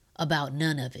about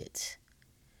none of it.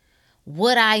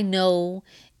 What I know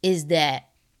is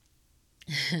that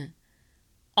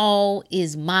all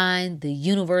is mind. The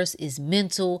universe is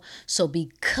mental. So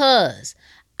because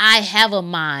I have a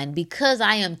mind, because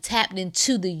I am tapped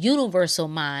into the universal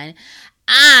mind,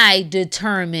 I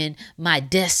determine my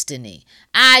destiny.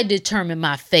 I determine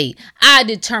my fate. I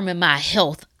determine my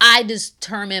health. I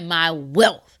determine my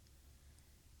wealth.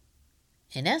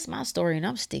 And that's my story and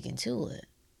I'm sticking to it.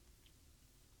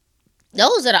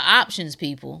 Those are the options,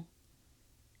 people.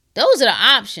 Those are the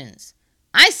options.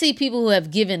 I see people who have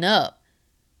given up.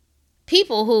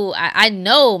 People who I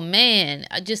know, man,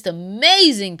 are just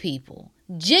amazing people.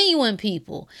 Genuine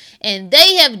people, and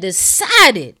they have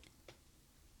decided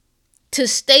to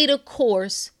stay the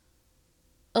course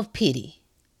of pity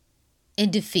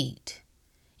and defeat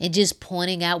and just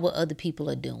pointing out what other people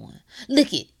are doing.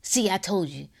 Look it, see, I told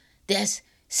you. That's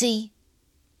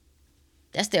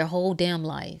their whole damn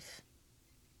life.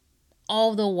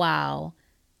 All the while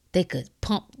they could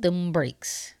pump them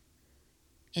brakes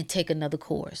and take another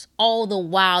course. All the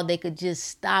while they could just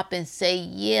stop and say,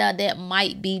 yeah, that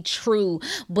might be true,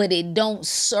 but it don't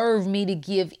serve me to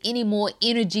give any more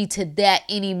energy to that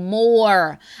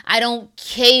anymore. I don't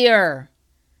care.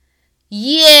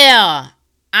 Yeah,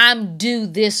 I'm due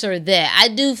this or that. I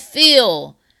do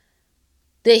feel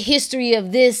the history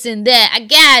of this and that. I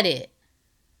got it.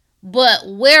 But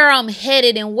where I'm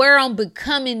headed and where I'm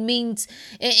becoming means,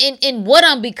 and what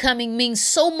I'm becoming means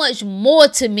so much more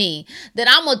to me that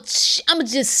I'm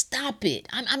just stop it.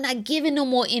 I'm not giving no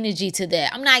more energy to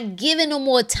that. I'm not giving no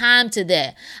more time to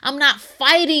that. I'm not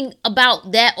fighting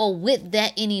about that or with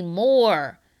that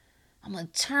anymore. I'm going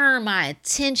to turn my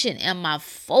attention and my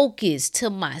focus to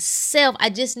myself.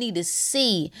 I just need to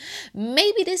see,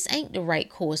 maybe this ain't the right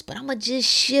course, but I'm going to just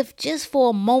shift just for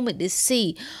a moment to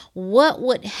see what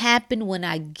would happen when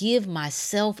I give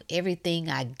myself everything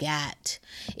I got.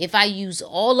 If I use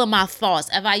all of my thoughts,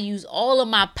 if I use all of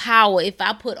my power, if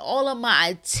I put all of my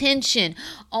attention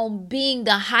on being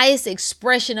the highest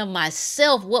expression of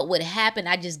myself, what would happen?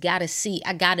 I just got to see.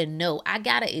 I got to know. I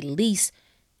got to at least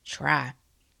try.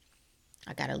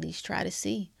 I gotta at least try to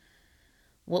see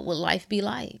what would life be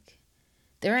like.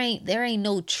 There ain't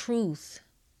no truth.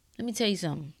 Let me tell you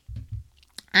something.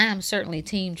 I am certainly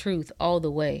team truth all the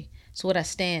way. It's what I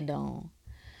stand on.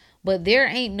 But there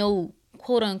ain't no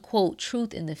quote unquote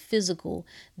truth in the physical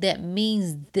that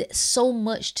means that so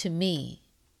much to me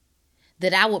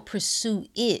that I would pursue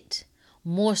it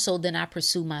more so than I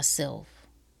pursue myself.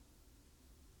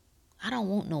 I don't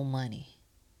want no money.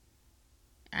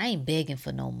 I ain't begging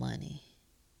for no money.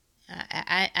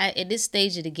 I at this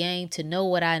stage of the game, to know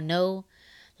what I know,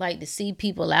 like to see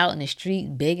people out in the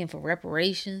street begging for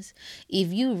reparations.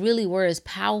 If you really were as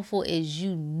powerful as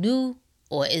you knew,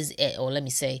 or let me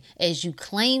say, as you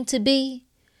claim to be,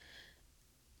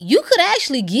 you could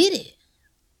actually get it.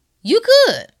 You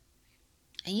could.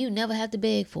 And you never have to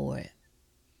beg for it.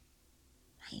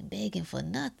 I ain't begging for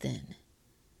nothing.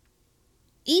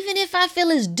 Even if I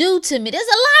feel it's due to me, there's a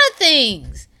lot of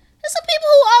things. There's some people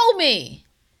who owe me.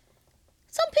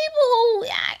 Some people who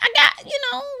I got,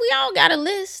 we all got a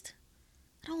list.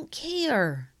 I don't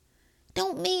care.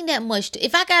 Don't mean that much.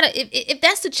 If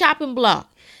that's the chopping block,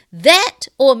 that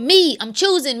or me, I'm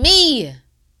choosing me.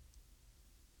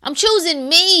 I'm choosing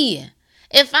me.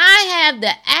 If I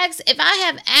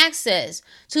have access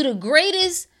to the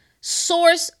greatest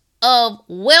source of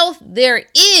wealth there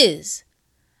is,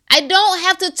 I don't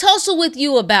have to tussle with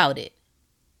you about it.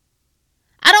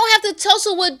 I don't have to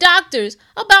tussle with doctors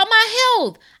about my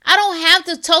health. I don't have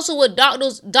to tussle with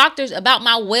doctors about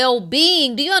my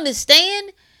well-being. Do you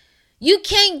understand? You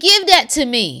can't give that to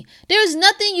me. There's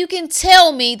nothing you can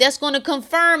tell me that's going to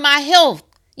confirm my health.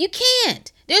 You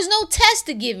can't. There's no test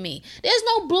to give me. There's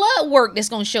no blood work that's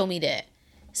going to show me that.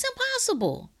 It's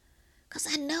impossible. Because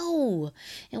I know.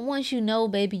 And once you know,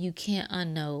 baby, you can't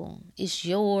unknow. It's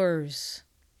yours.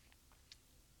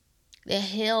 The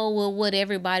hell with what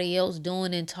everybody else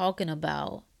doing and talking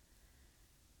about.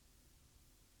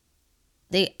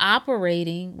 They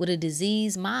operating with a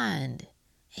diseased mind.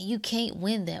 And you can't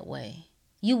win that way.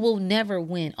 You will never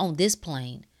win on this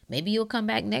plane. Maybe you'll come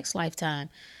back next lifetime.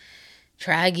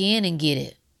 Try again and get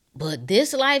it. But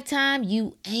this lifetime,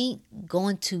 you ain't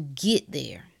going to get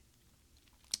there.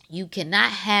 You cannot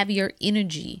have your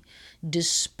energy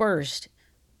dispersed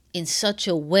in such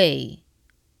a way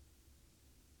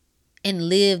and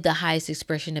live the highest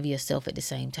expression of yourself at the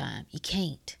same time. You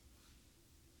can't.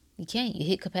 You can't. You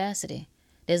hit capacity.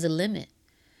 There's a limit.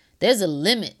 There's a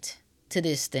limit to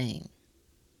this thing.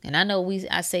 And I know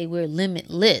I say we're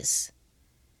limitless.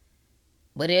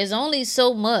 But there's only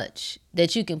so much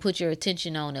that you can put your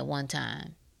attention on at one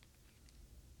time.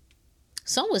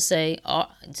 Some would say,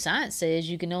 science says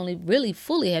you can only really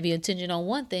fully have your attention on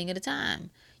one thing at a time.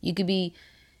 You could be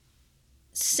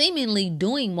seemingly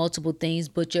doing multiple things,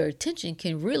 but your attention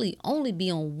can really only be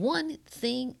on one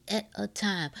thing at a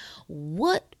time.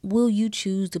 What will you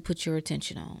choose to put your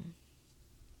attention on?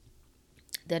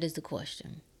 That is the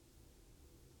question.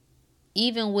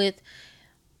 Even with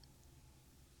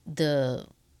we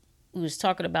was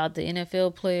talking about the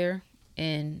NFL player,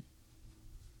 and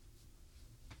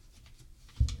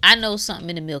I know something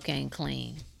in the milk ain't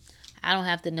clean. I don't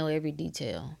have to know every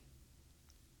detail.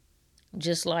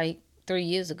 Just like 3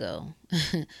 years ago.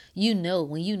 When you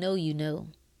know.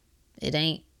 It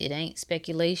ain't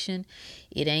speculation.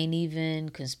 It ain't even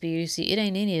conspiracy. It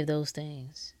ain't any of those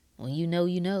things. When you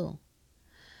know.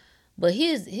 But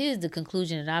here's the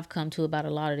conclusion that I've come to about a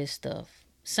lot of this stuff.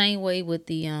 Same way with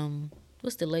the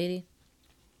what's the lady?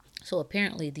 So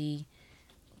apparently the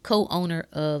co-owner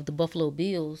of the Buffalo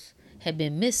Bills had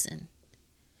been missing.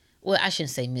 Well, I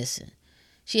shouldn't say missing.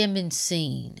 She hadn't been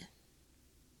seen.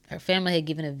 Her family had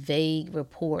given a vague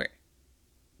report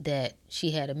that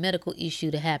she had a medical issue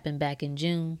that happened back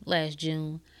in last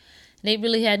June. They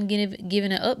really hadn't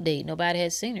given an update. Nobody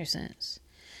had seen her since.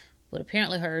 But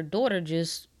apparently her daughter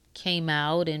just came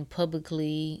out and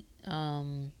publicly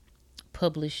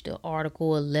published an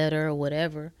article, a letter, or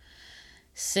whatever,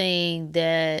 saying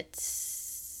that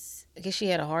I guess she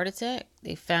had a heart attack.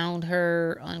 They found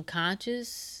her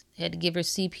unconscious, had to give her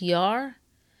CPR,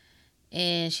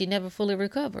 and she never fully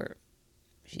recovered.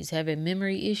 She's having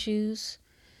memory issues.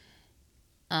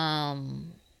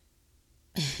 And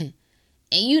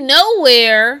you know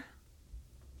where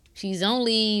she's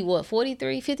only,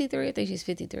 43, 53? I think she's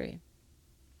 53.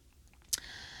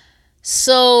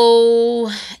 So,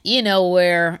 you know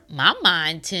where my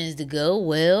mind tends to go,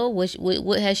 well,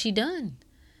 what has she done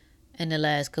in the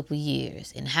last couple of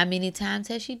years? And how many times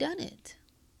has she done it?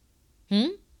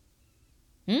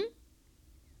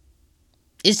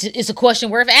 It's a question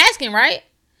worth asking, right?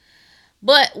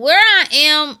 But where I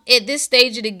am at this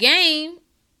stage of the game,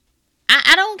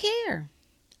 I don't care.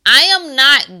 I am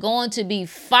not going to be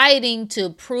fighting to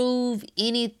prove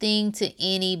anything to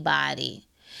anybody.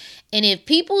 And if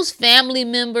people's family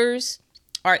members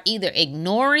are either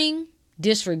ignoring,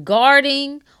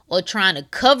 disregarding, or trying to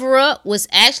cover up what's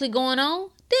actually going on,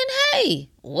 then hey,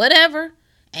 whatever.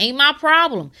 Ain't my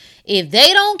problem. If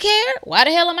they don't care, why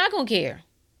the hell am I going to care?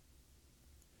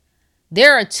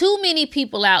 There are too many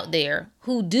people out there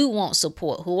who do want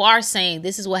support, who are saying,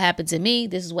 this is what happened to me.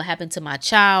 This is what happened to my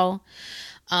child.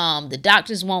 The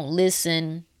doctors won't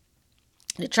listen.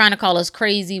 They're trying to call us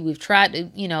crazy. We've tried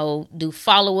to, do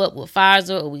follow-up with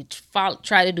Pfizer, or we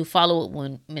try to do follow-up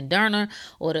with Moderna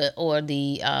or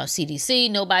the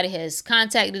CDC. Nobody has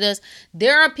contacted us.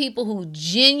 There are people who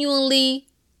genuinely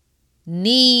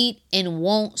need and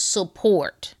want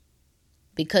support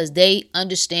because they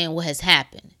understand what has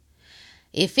happened.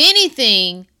 If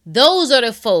anything, those are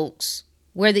the folks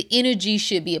where the energy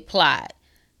should be applied.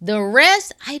 The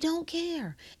rest, I don't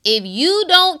care. If you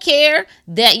don't care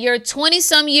that your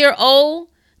 20-some-year-old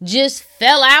just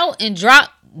fell out and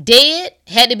dropped dead,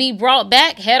 had to be brought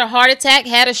back, had a heart attack,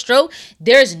 had a stroke,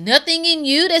 there's nothing in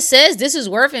you that says this is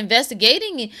worth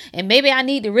investigating and maybe I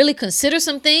need to really consider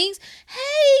some things.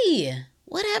 Hey,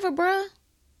 whatever, bruh.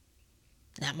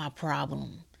 Not my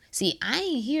problem. See, I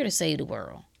ain't here to save the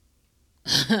world.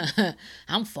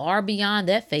 I'm far beyond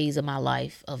that phase of my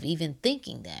life of even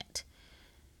thinking that.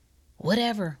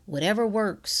 Whatever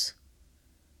works.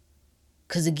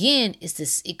 Because again,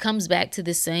 it comes back to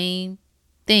the same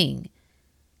thing.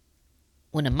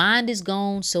 When the mind is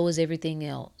gone, so is everything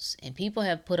else. And people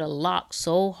have put a lock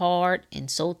so hard and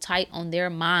so tight on their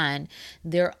mind,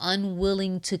 they're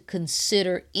unwilling to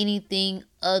consider anything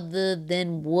other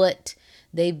than what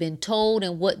they've been told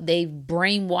and what they've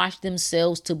brainwashed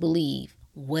themselves to believe.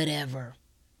 Whatever.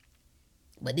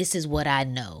 But this is what I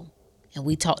know. And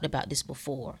we talked about this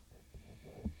before.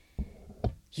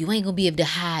 You ain't going to be able to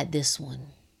hide this one.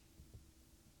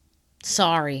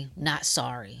 Sorry, not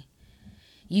sorry.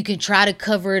 You can try to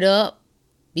cover it up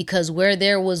because where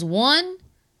there was one,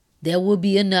 there will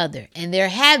be another. And there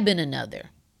have been another.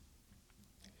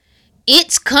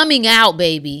 It's coming out,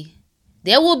 baby.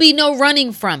 There will be no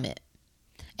running from it.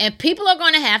 And people are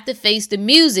going to have to face the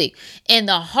music and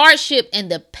the hardship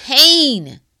and the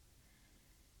pain.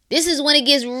 This is when it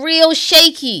gets real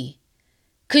shaky.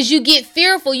 Because you get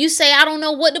fearful. You say, I don't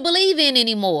know what to believe in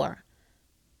anymore.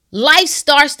 Life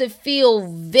starts to feel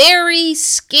very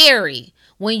scary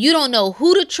when you don't know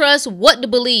who to trust, what to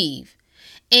believe.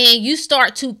 And you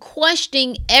start to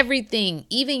question everything,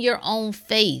 even your own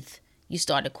faith. You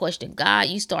start to question God.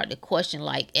 You start to question,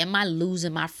 like, am I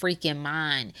losing my freaking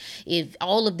mind? If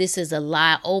all of this is a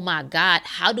lie, oh my God,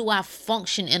 how do I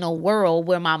function in a world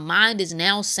where my mind is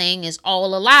now saying it's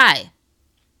all a lie?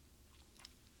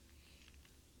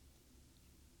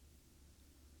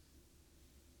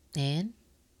 And,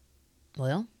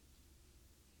 well,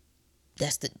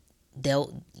 that's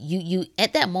you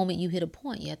at that moment you hit a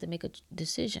point. You have to make a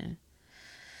decision.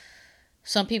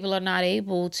 Some people are not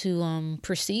able to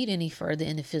proceed any further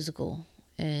in the physical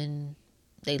and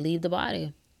they leave the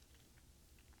body.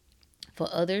 For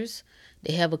others,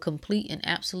 they have a complete and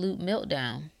absolute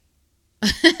meltdown.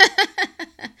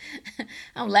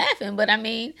 I'm laughing, but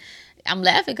I'm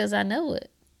laughing because I know it.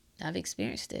 I've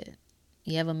experienced it.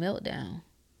 You have a meltdown.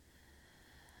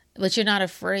 But you're not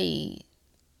afraid.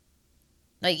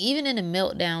 Like, even in a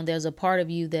meltdown, there's a part of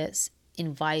you that's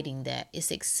inviting that. It's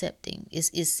accepting.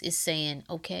 It's saying,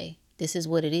 okay, this is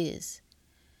what it is.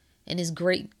 And it's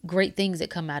great things that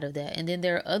come out of that. And then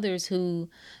there are others who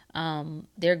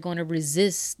they're going to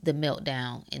resist the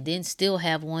meltdown and then still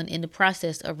have one in the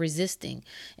process of resisting.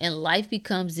 And life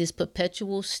becomes this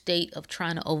perpetual state of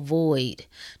trying to avoid,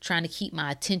 trying to keep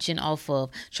my attention off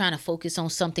of, trying to focus on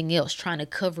something else, trying to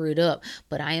cover it up.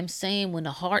 But I am saying, when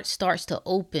the heart starts to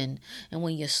open and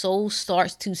when your soul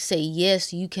starts to say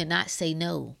yes, you cannot say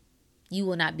no. You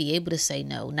will not be able to say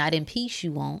no. Not in peace,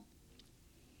 you won't.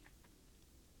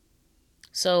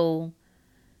 So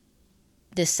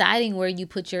deciding where you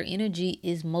put your energy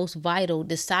is most vital.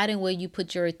 Deciding where you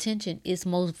put your attention is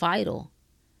most vital.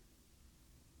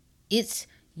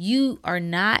 You are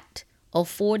not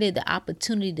afforded the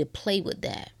opportunity to play with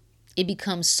that. It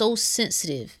becomes so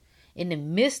sensitive in the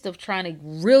midst of trying to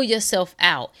reel yourself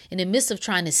out, in the midst of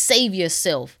trying to save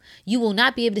yourself. You will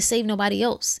not be able to save nobody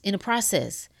else in the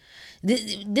process.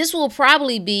 This will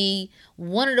probably be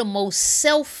one of the most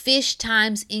selfish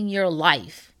times in your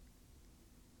life.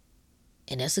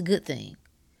 And that's a good thing.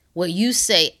 Where you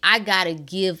say, I got to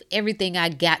give everything I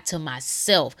got to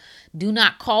myself. Do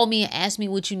not call me and ask me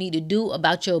what you need to do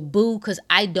about your boo, because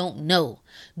I don't know.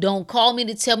 Don't call me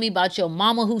to tell me about your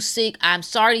mama who's sick. I'm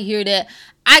sorry to hear that.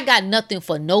 I got nothing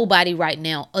for nobody right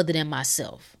now other than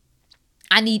myself.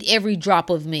 I need every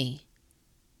drop of me.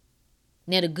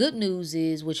 Now, the good news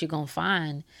is what you're going to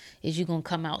find is you're going to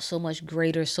come out so much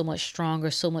greater, so much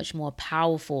stronger, so much more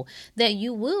powerful that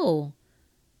you will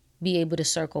be able to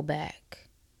circle back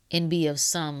and be of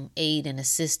some aid and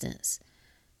assistance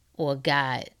or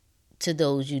guide to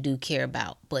those you do care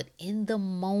about. But in the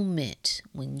moment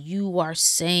when you are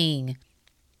saying,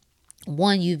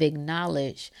 one, you've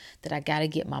acknowledged that I got to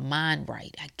get my mind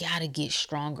right. I got to get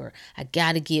stronger. I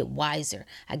got to get wiser.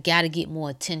 I got to get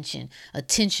more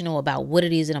attentional about what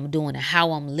it is that I'm doing and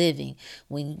how I'm living.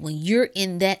 When you're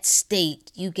in that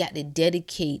state, you got to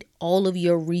dedicate all of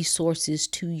your resources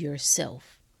to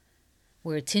yourself.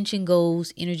 Where attention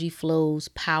goes, energy flows,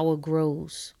 power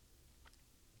grows.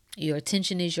 Your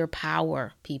attention is your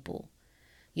power, people.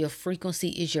 Your frequency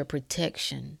is your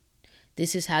protection.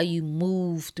 This is how you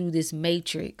move through this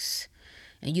matrix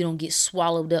and you don't get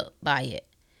swallowed up by it.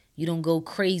 You don't go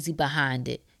crazy behind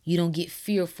it. You don't get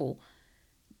fearful.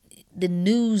 The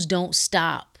news don't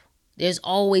stop. There's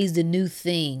always the new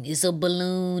thing. It's a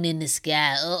balloon in the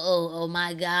sky. Oh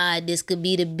my God, this could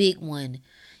be the big one.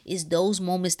 It's those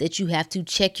moments that you have to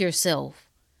check yourself.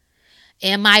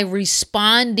 Am I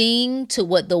responding to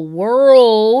what the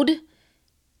world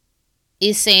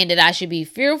is saying that I should be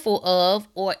fearful of,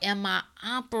 or am I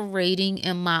operating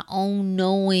in my own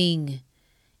knowing,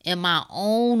 in my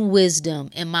own wisdom,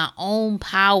 in my own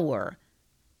power?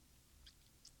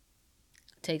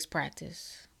 It takes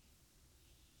practice.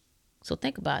 So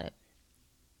think about it.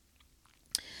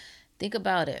 Think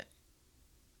about it.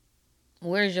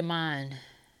 Where's your mind?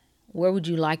 Where would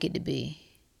you like it to be?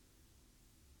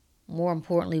 More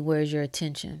importantly, where's your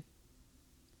attention?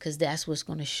 Because that's what's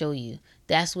going to show you.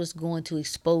 That's what's going to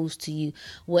expose to you.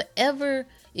 Whatever,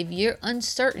 if you're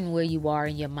uncertain where you are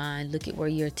in your mind, look at where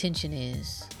your attention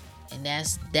is. And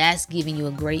that's giving you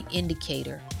a great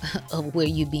indicator of where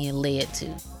you're being led to.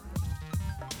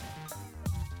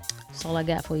 That's all I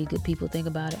got for you, good people. Think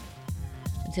about it.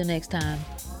 Until next time.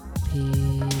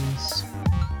 Peace.